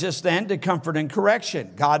that leads us then to comfort and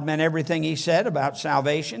correction. God meant everything he said about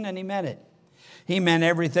salvation, and he meant it. He meant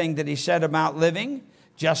everything that he said about living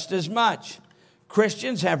just as much.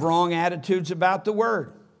 Christians have wrong attitudes about the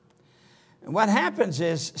word. And what happens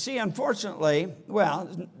is, see, unfortunately, well,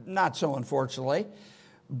 not so unfortunately,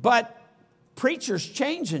 but preachers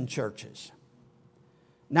change in churches.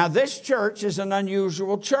 Now, this church is an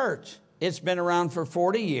unusual church. It's been around for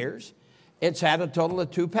 40 years. It's had a total of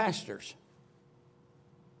 2 pastors.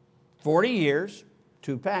 40 years,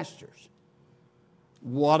 2 pastors.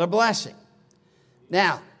 What a blessing.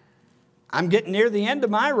 Now, I'm getting near the end of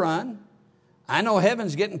my run. I know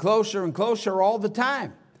heaven's getting closer and closer all the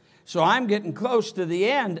time. So I'm getting close to the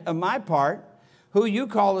end of my part. Who you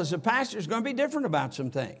call as a pastor is going to be different about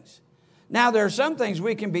some things. Now, there are some things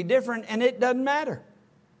we can be different, and it doesn't matter.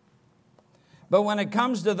 But when it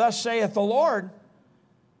comes to thus saith the Lord,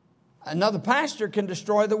 another pastor can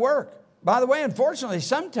destroy the work. By the way, unfortunately,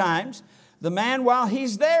 sometimes the man, while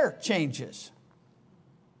he's there, changes.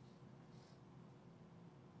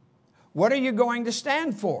 What are you going to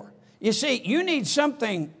stand for? You see, you need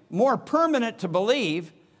something more permanent to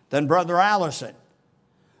believe than Brother Allison,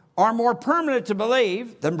 or more permanent to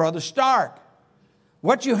believe than Brother Stark.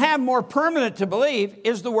 What you have more permanent to believe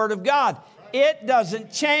is the Word of God. It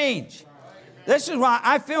doesn't change. This is why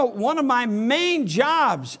I feel one of my main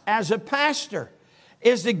jobs as a pastor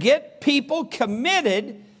is to get people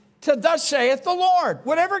committed to thus saith the Lord.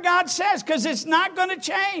 Whatever God says, because it's not going to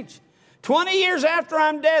change. 20 years after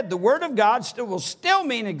I'm dead, the Word of God will still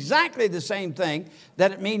mean exactly the same thing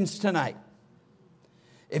that it means tonight.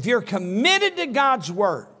 If you're committed to God's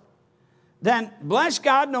Word, then bless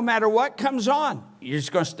God, no matter what comes on, you're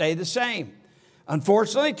just going to stay the same.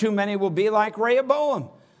 Unfortunately, too many will be like Rehoboam.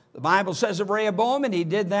 The Bible says of Rehoboam, and he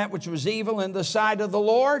did that which was evil in the sight of the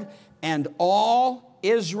Lord, and all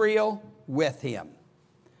Israel with him.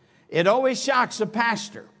 It always shocks a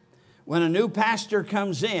pastor when a new pastor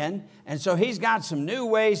comes in, and so he's got some new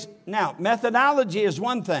ways. Now, methodology is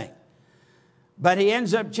one thing, but he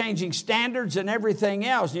ends up changing standards and everything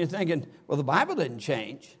else. And you're thinking, well, the Bible didn't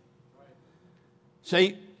change. So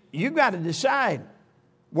you've got to decide,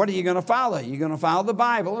 what are you going to follow? Are you going to follow the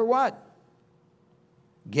Bible or what?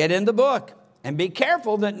 Get in the book and be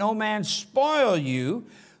careful that no man spoil you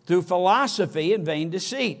through philosophy and vain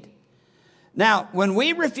deceit. Now, when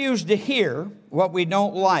we refuse to hear what we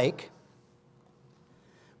don't like,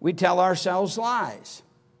 we tell ourselves lies.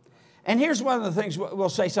 And here's one of the things, we'll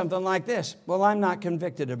say something like this. Well, I'm not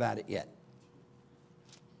convicted about it yet.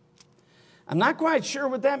 I'm not quite sure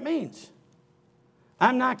what that means.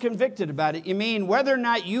 I'm not convicted about it. You mean whether or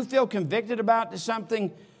not you feel convicted about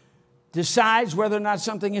something decides whether or not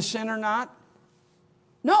something is sin or not?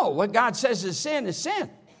 No, what God says is sin is sin.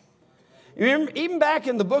 Remember, even back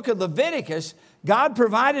in the book of Leviticus, God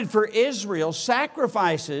provided for Israel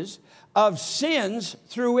sacrifices of sins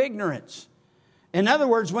through ignorance. In other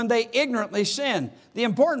words, when they ignorantly sinned. The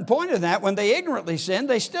important point of that, when they ignorantly sinned,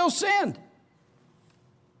 they still sinned.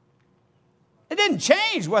 It didn't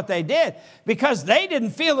change what they did. Because they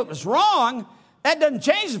didn't feel it was wrong, that doesn't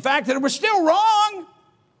change the fact that it was still wrong.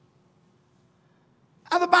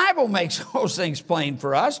 Now, the Bible makes those things plain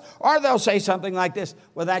for us. Or they'll say something like this,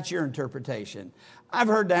 well, that's your interpretation. I've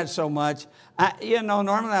heard that so much.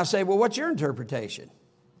 Normally I'll say, well, what's your interpretation?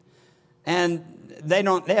 And they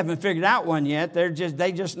haven't figured out one yet.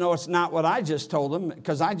 They just know it's not what I just told them,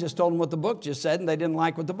 because I just told them what the book just said, and they didn't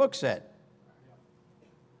like what the book said.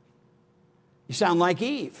 You sound like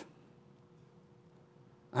Eve.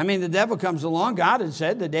 I mean, the devil comes along. God had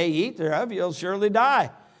said, the day you eat thereof, you'll surely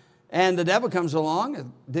die. And the devil comes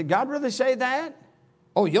along. Did God really say that?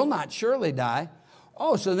 Oh, you'll not surely die.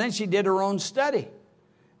 Oh, so then she did her own study.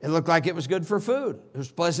 It looked like it was good for food. It was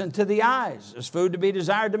pleasant to the eyes. It was food to be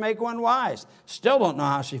desired to make one wise. Still don't know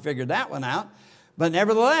how she figured that one out. But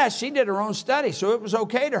nevertheless, she did her own study, so it was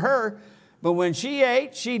okay to her. But when she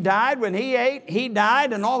ate, she died. When he ate, he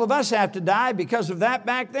died. And all of us have to die because of that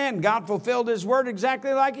back then. God fulfilled his word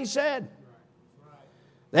exactly like he said.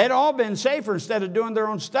 They'd all been safer instead of doing their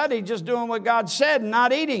own study, just doing what God said and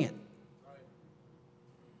not eating it.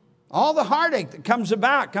 All the heartache that comes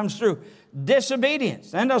about comes through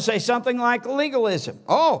disobedience. Then they'll say something like legalism.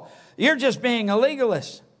 Oh, you're just being a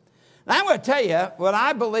legalist. And I'm going to tell you what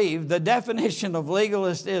I believe the definition of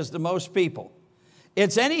legalist is to most people.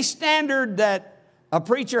 It's any standard that a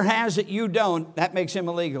preacher has that you don't, that makes him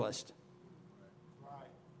a legalist.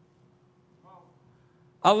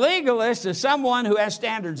 A legalist is someone who has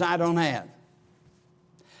standards I don't have.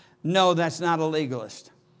 No, that's not a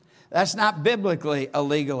legalist. That's not biblically a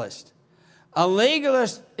legalist. A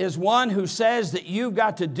legalist is one who says that you've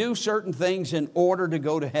got to do certain things in order to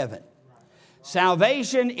go to heaven.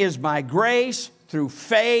 Salvation is by grace through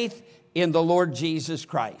faith in the Lord Jesus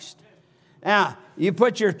Christ. Now, you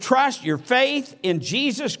put your trust, your faith in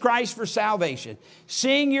Jesus Christ for salvation,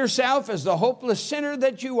 seeing yourself as the hopeless sinner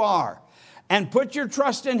that you are, and put your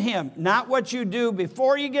trust in him, not what you do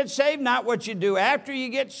before you get saved, not what you do after you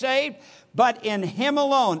get saved, but in him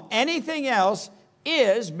alone. Anything else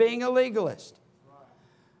is being a legalist.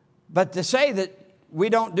 But to say that we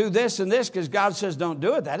don't do this and this because God says don't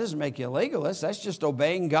do it, that doesn't make you a legalist. That's just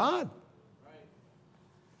obeying God.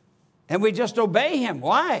 And we just obey him.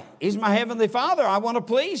 Why? He's my heavenly Father. I want to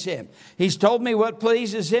please him. He's told me what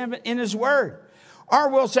pleases him in his word. Or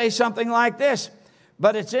we'll say something like this,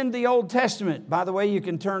 but it's in the Old Testament. By the way, you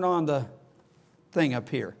can turn on the thing up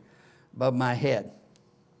here above my head.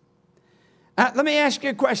 Let me ask you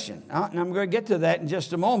a question. And I'm going to get to that in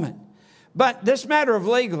just a moment. But this matter of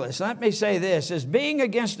legalism, let me say this. Is being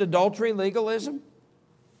against adultery legalism?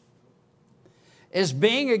 Is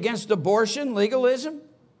being against abortion legalism?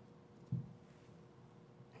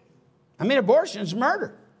 I mean, abortion is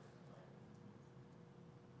murder.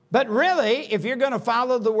 But really, if you're going to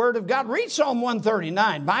follow the word of God, read Psalm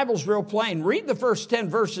 139. Bible's real plain. Read the first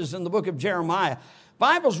 10 verses in the book of Jeremiah.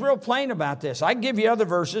 Bible's real plain about this. I can give you other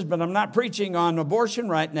verses, but I'm not preaching on abortion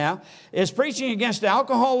right now. Is preaching against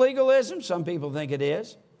alcohol legalism? Some people think it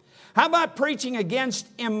is. How about preaching against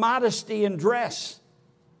immodesty in dress?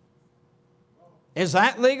 Is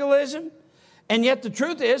that legalism? And yet the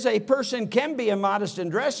truth is a person can be immodest in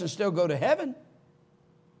dress and still go to heaven.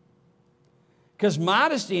 Because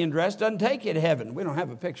modesty in dress doesn't take you to heaven. We don't have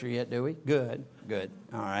a picture yet, do we? Good.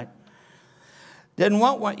 All right. Didn't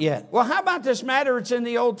want one yet. Well, how about this matter? It's in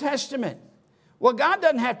the Old Testament. Well, God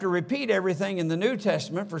doesn't have to repeat everything in the New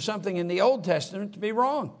Testament for something in the Old Testament to be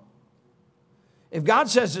wrong. If God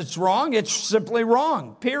says it's wrong, it's simply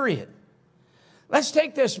wrong, period. Let's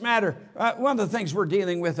take this matter. One of the things we're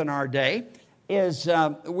dealing with in our day is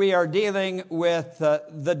we are dealing with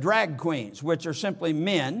the drag queens, which are simply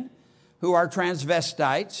men who are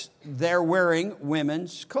transvestites. They're wearing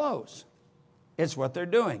women's clothes. It's what they're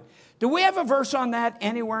doing. Do we have a verse on that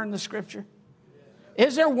anywhere in the Scripture?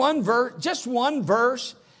 Is there one verse, just one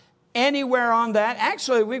verse anywhere on that?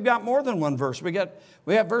 Actually, we've got more than one verse. We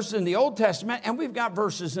have verses in the Old Testament, and we've got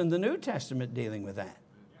verses in the New Testament dealing with that.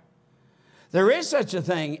 There is such a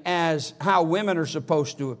thing as how women are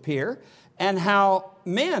supposed to appear and how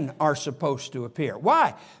men are supposed to appear.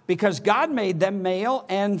 Why? Because God made them male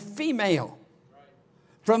and female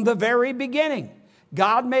from the very beginning.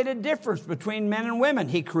 God made a difference between men and women.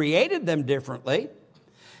 He created them differently.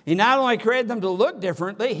 He not only created them to look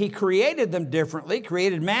differently, he created them differently,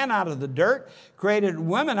 created man out of the dirt, created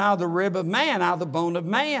woman out of the rib of man, out of the bone of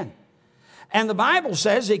man. And the Bible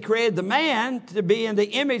says he created the man to be in the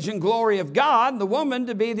image and glory of God, and the woman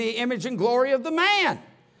to be the image and glory of the man.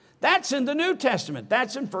 That's in the New Testament.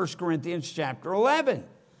 That's in 1 Corinthians chapter 11.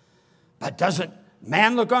 But doesn't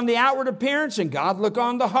man look on the outward appearance and God look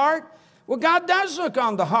on the heart? Well, God does look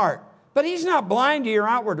on the heart, but he's not blind to your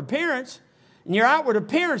outward appearance. And your outward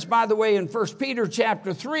appearance, by the way, in 1 Peter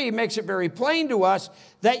chapter 3 makes it very plain to us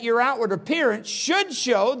that your outward appearance should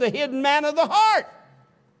show the hidden man of the heart.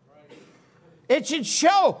 It should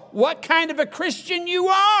show what kind of a Christian you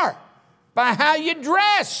are by how you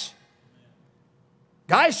dress.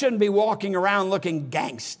 Guys shouldn't be walking around looking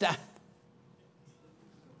gangsta.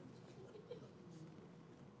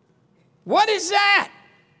 What is that?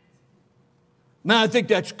 Man, I think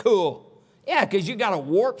that's cool. Yeah, because you got a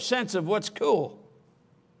warped sense of what's cool.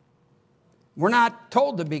 We're not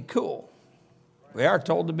told to be cool. We are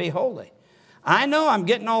told to be holy. I know I'm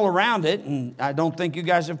getting all around it, and I don't think you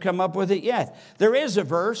guys have come up with it yet. There is a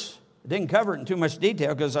verse. I didn't cover it in too much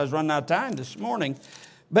detail because I was running out of time this morning.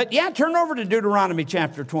 But yeah, turn over to Deuteronomy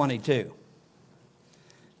chapter 22.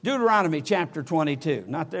 Deuteronomy chapter 22.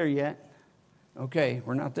 Not there yet. Okay,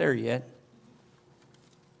 we're not there yet.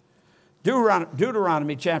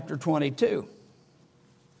 Deuteronomy chapter 22.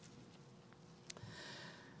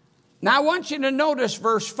 Now, I want you to notice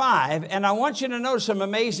verse 5, and I want you to notice some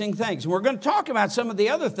amazing things. We're going to talk about some of the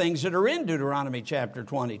other things that are in Deuteronomy chapter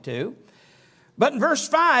 22. But in verse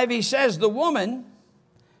 5, he says, the woman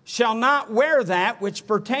shall not wear that which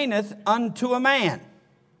pertaineth unto a man,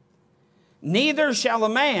 neither shall a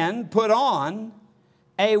man put on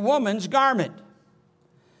a woman's garment.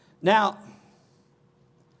 Now,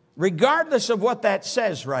 regardless of what that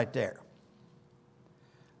says right there,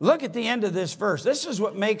 look at the end of this verse. This is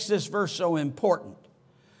what makes this verse so important.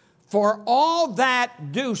 For all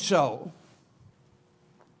that do so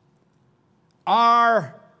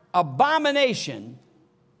are abomination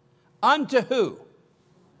unto who?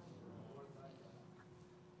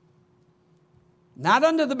 Not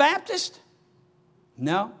unto the Baptist?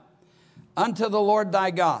 No. Unto the Lord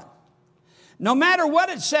thy God. No matter what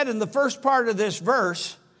it said in the first part of this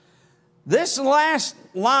verse, this last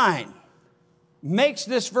line makes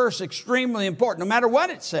this verse extremely important, no matter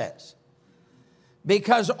what it says.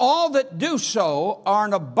 Because all that do so are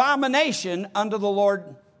an abomination unto the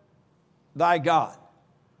Lord thy God.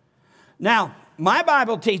 Now, my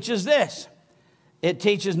Bible teaches this. It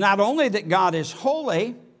teaches not only that God is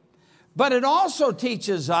holy, but it also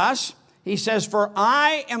teaches us, he says, for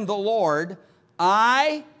I am the Lord,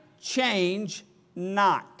 I change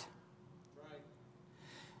not.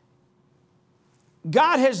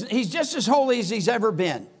 God he's just as holy as he's ever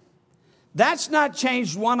been. That's not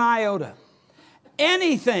changed one iota.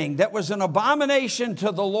 Anything that was an abomination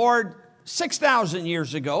to the Lord 6,000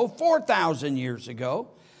 years ago, 4,000 years ago,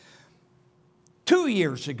 2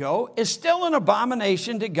 years ago, is still an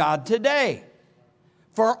abomination to God today.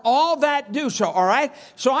 For all that do so, all right?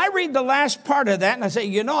 So I read the last part of that and I say,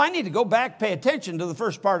 I need to go back, pay attention to the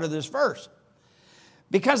first part of this verse.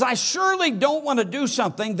 Because I surely don't want to do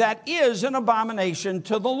something that is an abomination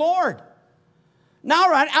to the Lord. Now,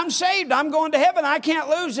 right, I'm saved. I'm going to heaven. I can't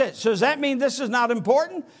lose it. So does that mean this is not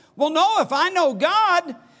important? Well, no. If I know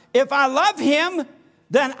God, if I love him,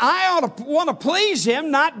 then I ought to want to please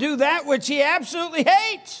him, not do that which he absolutely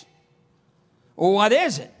hates. Well, what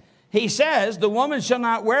is it? He says, the woman shall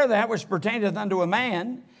not wear that which pertaineth unto a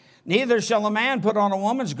man, neither shall a man put on a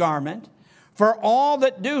woman's garment, for all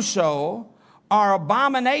that do so are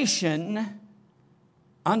abomination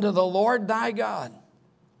unto the Lord thy God.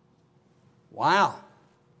 Wow.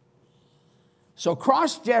 So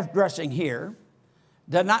cross-dressing here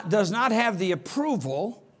does not have the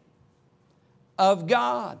approval of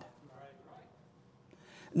God.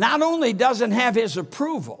 Not only doesn't have his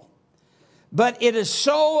approval, but it is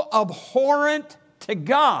so abhorrent to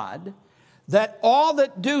God that all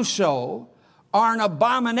that do so are an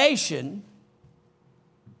abomination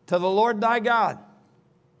to the Lord thy God.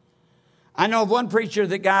 I know of one preacher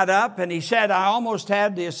that got up and he said, I almost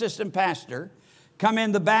had the assistant pastor come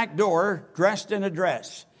in the back door dressed in a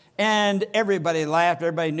dress. And everybody laughed.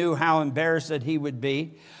 Everybody knew how embarrassed that he would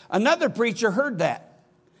be. Another preacher heard that.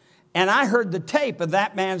 And I heard the tape of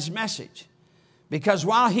that man's message. Because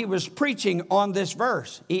while he was preaching on this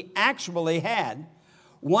verse, he actually had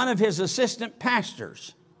one of his assistant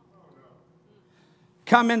pastors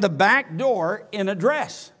come in the back door in a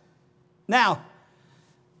dress. Now,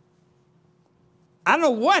 I don't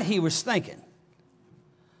know what he was thinking,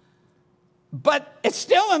 but it's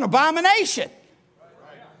still an abomination.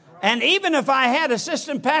 And even if I had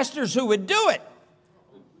assistant pastors who would do it,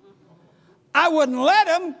 I wouldn't let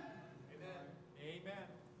them.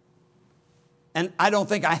 And I don't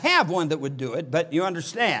think I have one that would do it, but you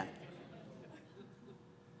understand.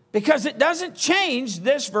 Because it doesn't change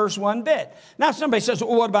this verse one bit. Now somebody says,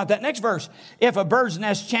 well, what about that next verse? If a bird's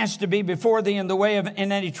nest chance to be before thee in the way of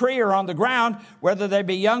in any tree or on the ground, whether they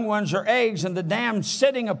be young ones or eggs, and the dam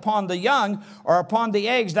sitting upon the young or upon the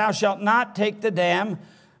eggs, thou shalt not take the dam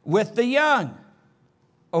with the young.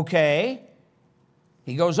 Okay.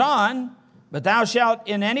 He goes on, but thou shalt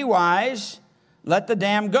in any wise let the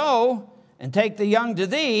dam go, and take the young to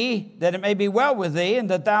thee, that it may be well with thee, and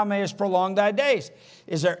that thou mayest prolong thy days.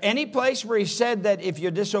 Is there any place where he said that if you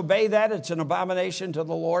disobey that, it's an abomination to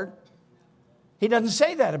the Lord? He doesn't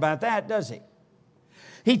say that about that, does he?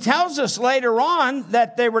 He tells us later on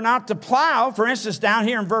that they were not to plow. For instance, down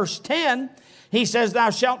here in verse 10, he says, thou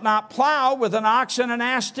shalt not plow with an ox and an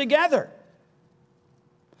ass together.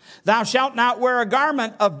 Thou shalt not wear a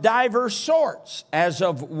garment of divers sorts, as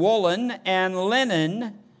of woolen and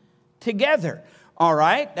linen together. All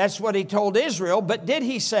right, that's what he told Israel. But did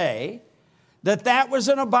he say that that was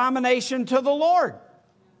an abomination to the Lord?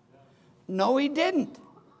 No, he didn't.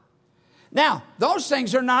 Now, those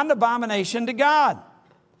things are not an abomination to God.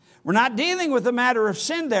 We're not dealing with the matter of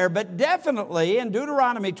sin there, but definitely in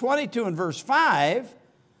Deuteronomy 22 and verse 5,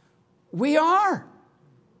 we are.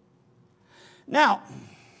 Now,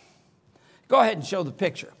 go ahead and show the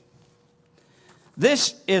picture.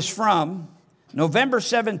 This is from November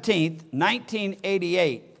 17th,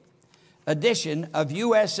 1988, edition of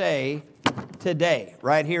USA Today.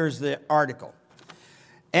 Right here is the article.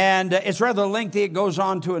 And it's rather lengthy. It goes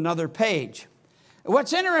on to another page.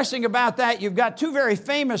 What's interesting about that, you've got two very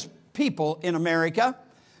famous people in America.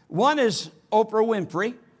 One is Oprah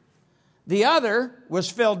Winfrey. The other was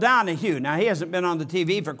Phil Donahue. Now, he hasn't been on the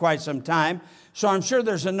TV for quite some time, so I'm sure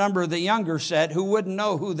there's a number of the younger set who wouldn't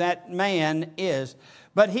know who that man is.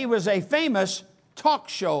 But he was a famous talk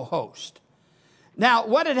show host. Now,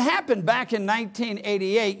 what had happened back in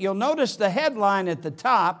 1988, you'll notice the headline at the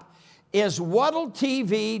top is, What'll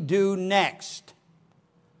TV Do Next?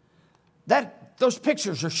 Those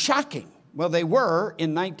pictures are shocking. Well, they were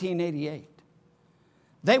in 1988.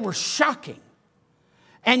 They were shocking.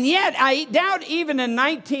 And yet, I doubt even in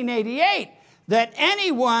 1988 that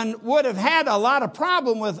anyone would have had a lot of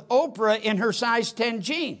problem with Oprah in her size 10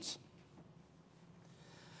 jeans.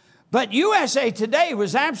 But USA Today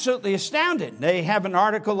was absolutely astounded. They have an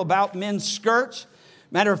article about men's skirts.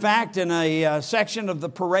 Matter of fact, in a section of the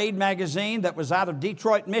Parade magazine that was out of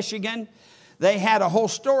Detroit, Michigan, they had a whole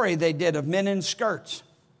story they did of men in skirts.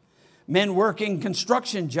 Men working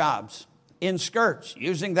construction jobs in skirts,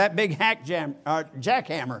 using that big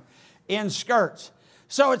jackhammer in skirts.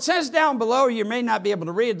 So it says down below, you may not be able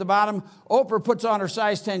to read at the bottom, Oprah puts on her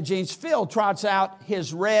size 10 jeans. Phil trots out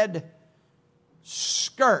his red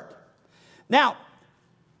skirt. Now,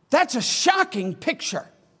 that's a shocking picture.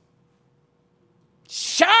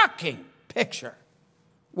 Shocking picture.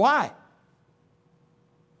 Why?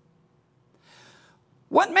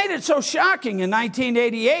 What made it so shocking in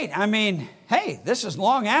 1988? I mean, hey, this is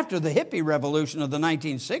long after the hippie revolution of the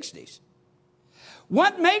 1960s.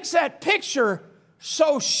 What makes that picture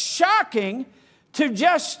so shocking to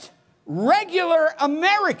just regular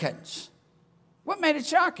Americans? What made it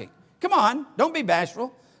shocking? Come on, don't be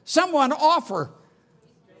bashful. Someone offer.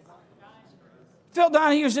 Phil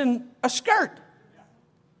Donahue's in a skirt.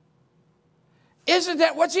 Isn't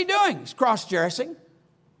that, what's he doing? He's cross-dressing.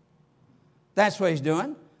 That's what he's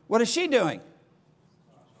doing. What is she doing?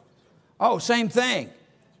 Oh, same thing.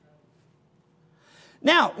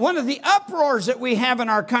 Now, one of the uproars that we have in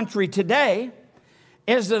our country today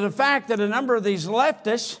is that the fact that a number of these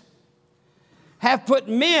leftists have put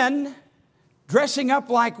men dressing up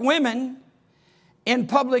like women in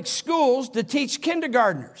public schools to teach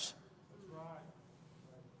kindergartners.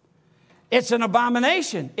 It's an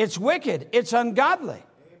abomination. It's wicked. It's ungodly.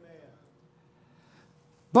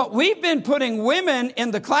 But we've been putting women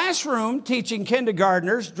in the classroom teaching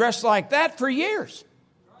kindergartners dressed like that for years.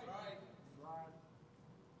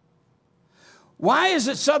 Why is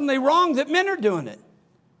it suddenly wrong that men are doing it?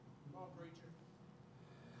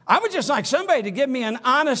 I would just like somebody to give me an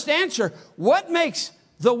honest answer. What makes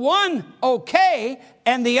the one okay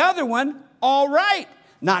and the other one all right?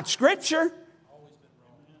 Not Scripture.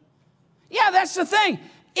 Yeah, that's the thing.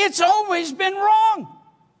 It's always been wrong.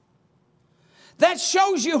 That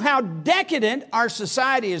shows you how decadent our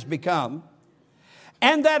society has become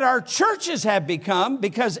and that our churches have become,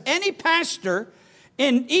 because any pastor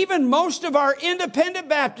in even most of our independent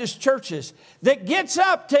Baptist churches that gets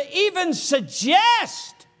up to even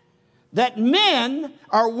suggest that men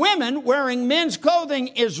or women wearing men's clothing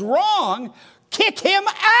is wrong, kick him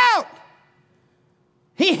out.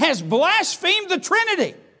 He has blasphemed the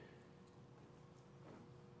Trinity.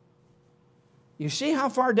 You see how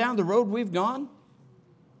far down the road we've gone?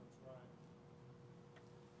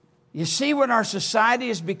 You see what our society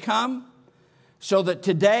has become? So that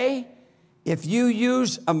today, if you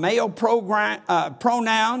use a male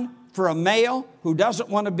pronoun for a male who doesn't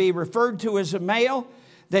want to be referred to as a male,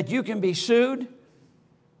 that you can be sued.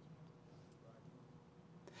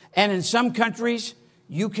 And in some countries,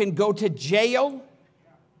 you can go to jail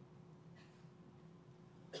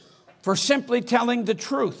for simply telling the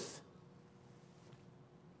truth.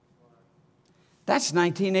 That's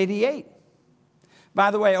 1988.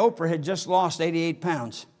 By the way, Oprah had just lost 88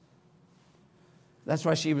 pounds. That's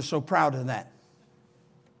why she was so proud of that.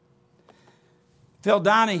 Phil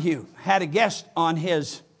Donahue had a guest on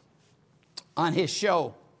his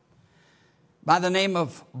show by the name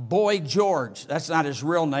of Boy George. That's not his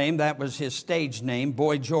real name. That was his stage name,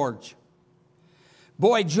 Boy George.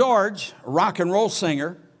 Boy George, a rock and roll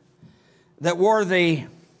singer that wore the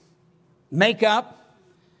makeup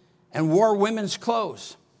and wore women's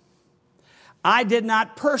clothes. I did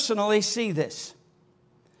not personally see this,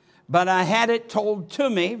 but I had it told to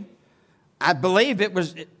me. I believe it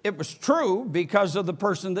was true because of the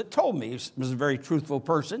person that told me. He was a very truthful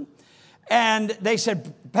person. And they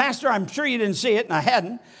said, Pastor, I'm sure you didn't see it, and I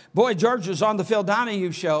hadn't. Boy George was on the Phil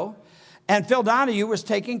Donahue show, and Phil Donahue was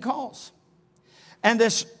taking calls. And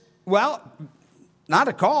this, well, not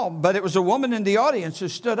a call, but it was a woman in the audience who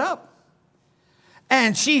stood up.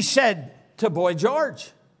 And she said to Boy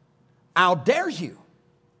George, how dare you?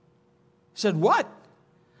 He said, what?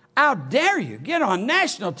 How dare you get on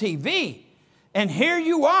national TV and here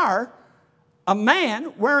you are, a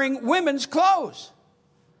man wearing women's clothes?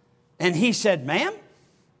 And he said, ma'am,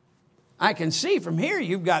 I can see from here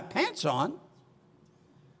you've got pants on.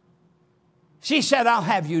 She said, I'll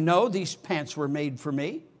have you know these pants were made for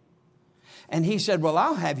me. And he said, well,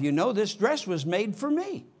 I'll have you know this dress was made for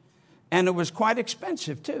me. And it was quite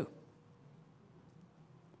expensive too.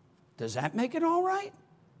 Does that make it all right?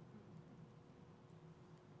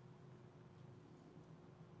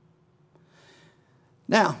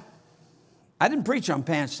 Now, I didn't preach on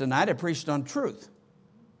pants tonight. I preached on truth.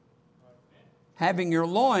 Having your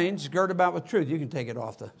loins girt about with truth. You can take it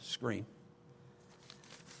off the screen.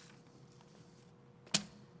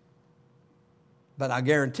 But I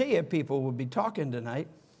guarantee you people will be talking tonight.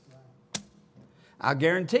 I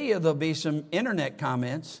guarantee you there'll be some internet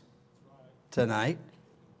comments tonight.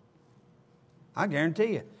 I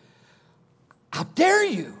guarantee you. How dare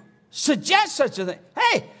you suggest such a thing?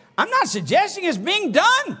 Hey, I'm not suggesting it's being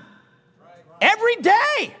done every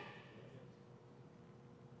day.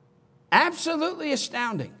 Absolutely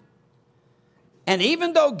astounding. And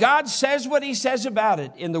even though God says what he says about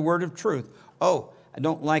it in the word of truth. Oh, I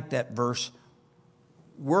don't like that verse.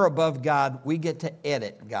 We're above God. We get to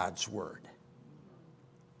edit God's word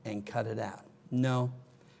and cut it out. No,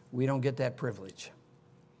 we don't get that privilege.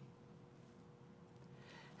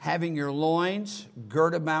 Having your loins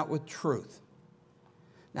girt about with truth.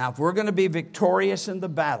 Now, if we're going to be victorious in the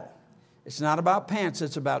battle, it's not about pants,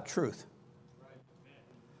 it's about truth.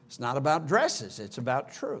 It's not about dresses, it's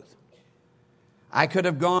about truth. I could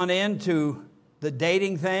have gone into the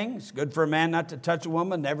dating thing. It's good for a man not to touch a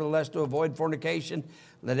woman, nevertheless to avoid fornication.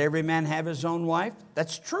 Let every man have his own wife.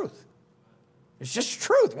 That's truth. It's just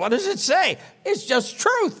truth. What does it say? It's just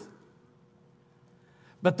truth.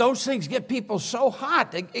 But those things get people so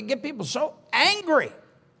hot. They get people so angry.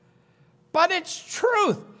 But it's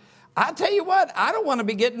truth. I'll tell you what, I don't want to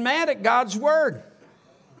be getting mad at God's word.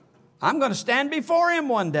 I'm going to stand before him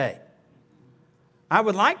one day. I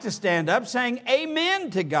would like to stand up saying amen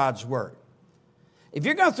to God's word. If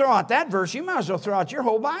you're going to throw out that verse, you might as well throw out your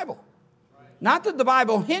whole Bible. Not that the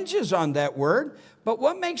Bible hinges on that word, but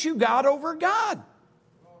what makes you God over God?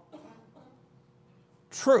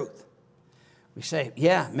 Truth. We say,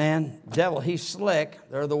 yeah, man, devil, he's slick.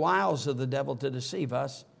 There are the wiles of the devil to deceive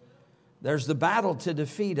us. There's the battle to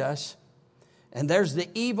defeat us. And there's the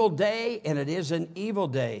evil day, and it is an evil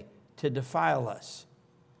day to defile us.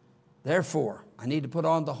 Therefore, I need to put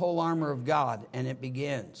on the whole armor of God, and it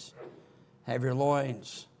begins. Have your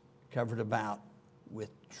loins covered about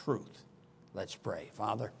with truth. Let's pray.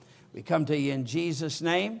 Father, we come to you in Jesus'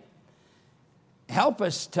 name. Help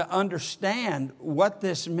us to understand what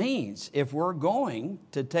this means if we're going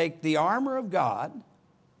to take the armor of God,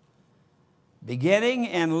 beginning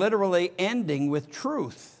and literally ending with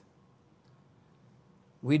truth.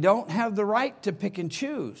 We don't have the right to pick and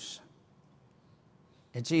choose.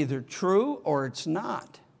 It's either true or it's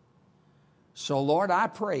not. So, Lord, I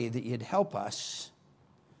pray that you'd help us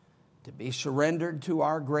to be surrendered to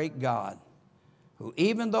our great God, who,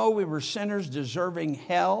 even though we were sinners deserving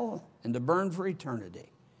hell and to burn for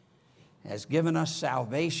eternity, has given us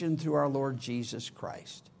salvation through our Lord Jesus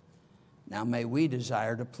Christ. Now may we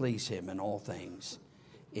desire to please him in all things.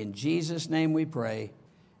 In Jesus' name we pray,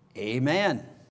 amen.